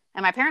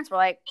 And my parents were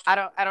like, I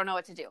don't know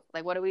what to do.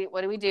 Like, what do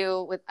we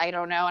do with, I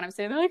don't know. And I'm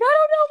saying, like, I don't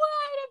know why.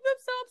 I'm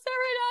so upset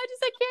right now.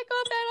 I can't go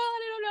up there.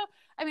 I don't know.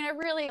 I mean, I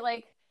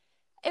really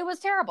it was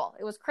terrible.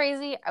 It was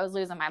crazy. I was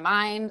losing my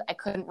mind. I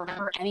couldn't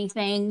remember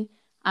anything.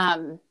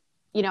 I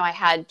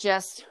had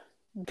just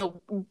the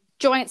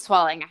joint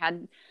swelling. I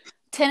had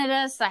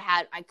tinnitus.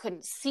 I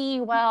couldn't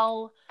see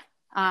well.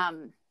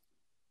 I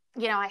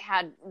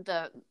had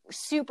the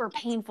super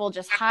painful,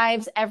 just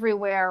hives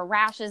everywhere,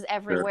 rashes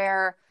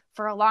everywhere. Sure.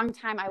 For a long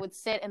time, I would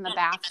sit in the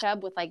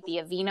bathtub with like the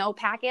Aveeno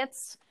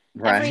packets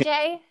every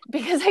day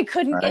because I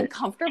couldn't get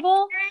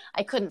comfortable.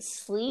 I couldn't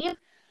sleep.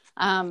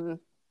 I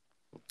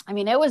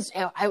was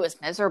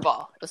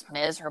miserable. It was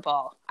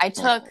miserable. I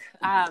took,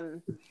 I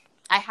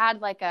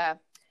had like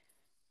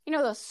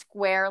those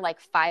square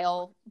like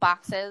file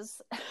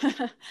boxes.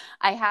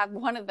 I had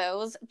one of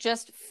those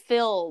just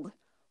filled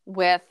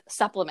with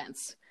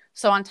supplements.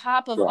 So on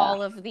top of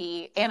all of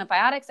the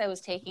antibiotics I was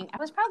taking, I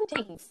was probably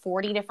taking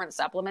 40 different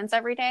supplements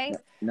every day.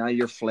 Now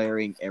you're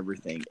flaring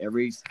everything.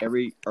 Every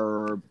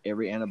herb,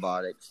 every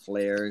antibiotic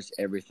flares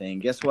everything.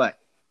 Guess what?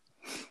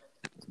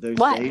 Those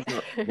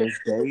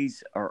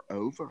days are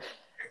over.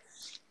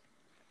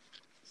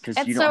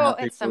 Because you don't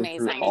have to go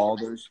through all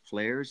those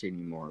flares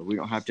anymore. We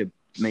don't have to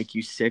make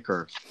you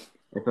sicker.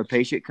 If a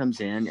patient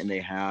comes in and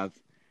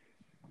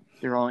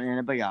they're on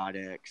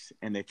antibiotics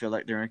and they feel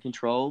like they're in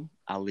control,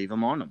 I'll leave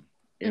them on them.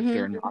 If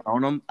they're not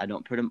on them, I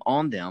don't put them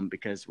on them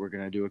because we're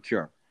going to do a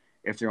cure.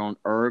 If they're on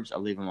herbs,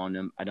 I'll leave them on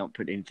them. I don't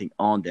put anything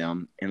on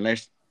them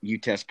unless you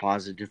test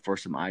positive for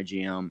some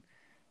IgM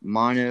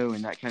mono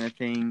and that kind of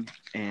thing.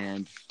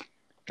 And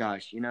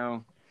gosh,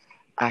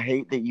 I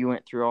hate that you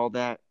went through all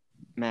that,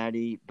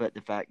 Maddy, but the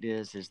fact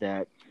is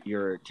that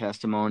your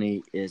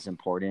testimony is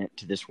important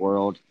to this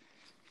world,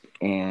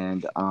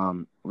 and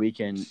we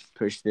can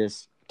push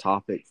this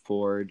topic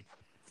forward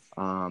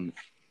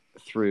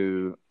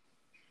through.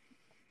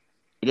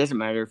 It doesn't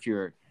matter if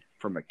you're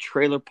from a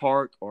trailer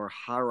park or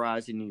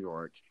high-rise in New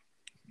York,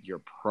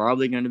 you're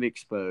probably going to be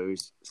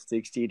exposed.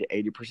 60 to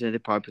 80% of the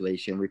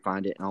population, we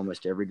find it in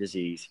almost every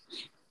disease.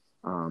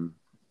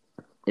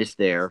 It's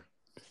there.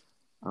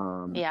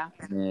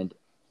 And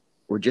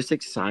we're just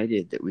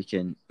excited that we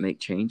can make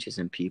changes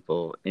in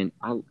people. And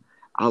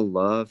I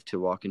love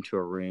to walk into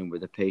a room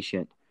with a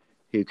patient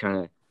who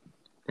kind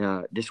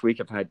of, this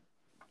week I've had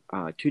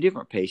 2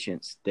 different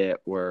patients that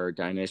were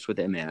diagnosed with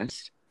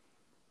MS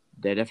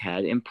that have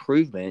had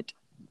improvement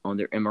on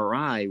their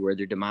MRI where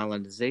their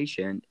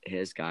demyelinization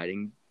has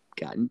gotten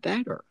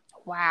better.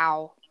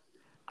 Wow.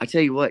 I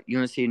tell you what, you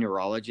want to see a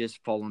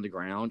neurologist fall on the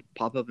ground,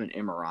 pop up an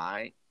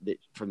MRI that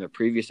from the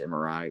previous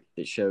MRI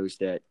that shows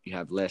that you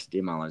have less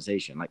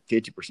demyelinization, like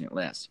 50%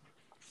 less.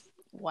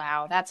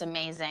 Wow, that's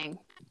amazing.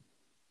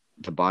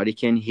 The body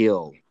can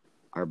heal.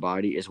 Our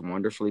body is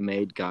wonderfully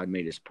made. God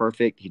made us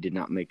perfect. He did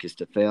not make us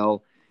to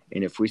fail.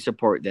 And if we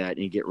support that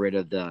and get rid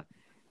of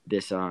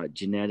this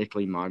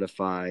genetically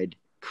modified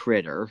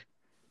critter,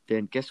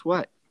 then guess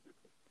what?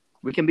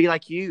 We can be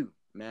like you,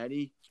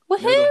 Maddy.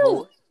 Woohoo! Know the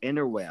whole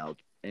inner world.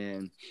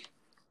 And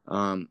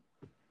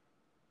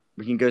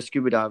we can go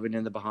scuba diving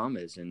in the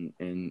Bahamas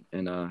and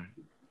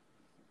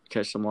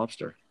catch some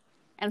lobster.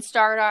 And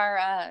start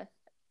our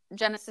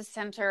Genesis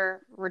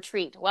Center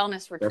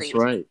wellness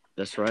retreat.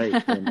 That's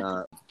right. And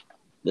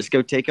let's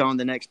go take on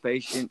the next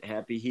patient.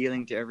 Happy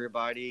healing to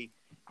everybody.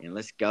 And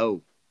let's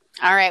go.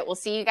 All right. We'll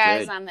see you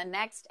guys on the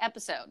next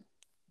episode.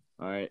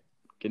 All right.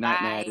 Good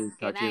night, Maddy.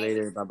 Talk to you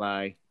later.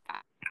 Bye-bye.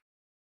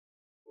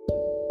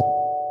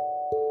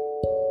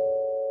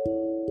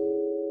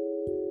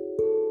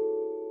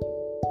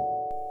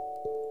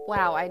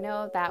 Wow, I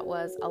know that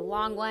was a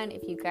long one.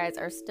 If you guys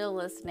are still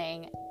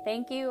listening,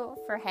 thank you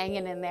for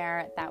hanging in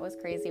there. That was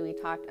crazy. We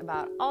talked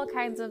about all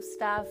kinds of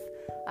stuff.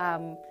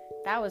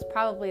 That was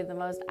probably the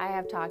most I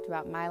have talked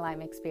about my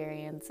Lyme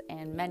experience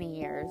in many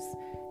years.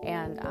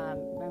 And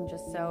I'm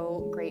just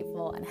so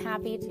grateful and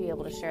happy to be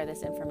able to share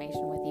this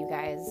information with you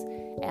guys.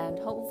 And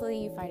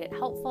hopefully you find it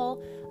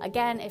helpful.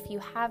 Again, if you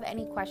have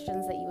any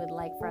questions that you would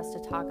like for us to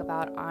talk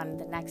about on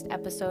the next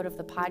episode of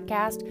the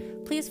podcast,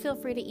 please feel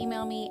free to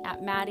email me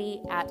at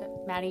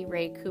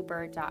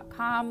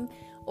maddie@maddyraycooper.com,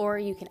 or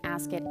you can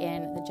ask it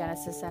in the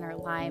Genesis Center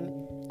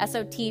Lyme,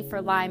 SOT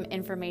for Lyme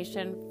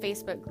information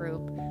Facebook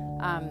group,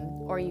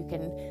 or you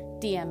can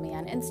DM me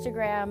on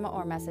Instagram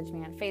or message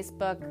me on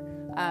Facebook.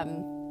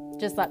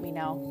 Just let me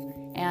know,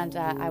 and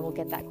I will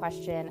get that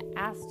question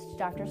asked to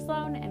Dr.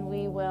 Sloan, and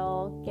we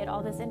will get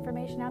all this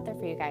information out there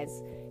for you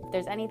guys. If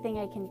there's anything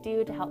I can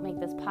do to help make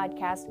this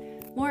podcast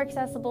more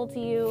accessible to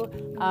you,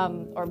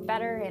 or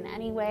better in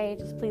any way,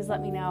 just please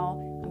let me know.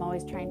 I'm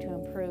always trying to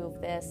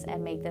improve this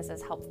and make this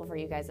as helpful for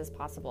you guys as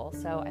possible.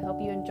 So I hope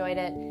you enjoyed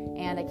it,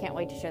 and I can't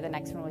wait to share the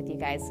next one with you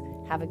guys.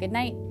 Have a good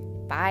night.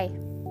 Bye.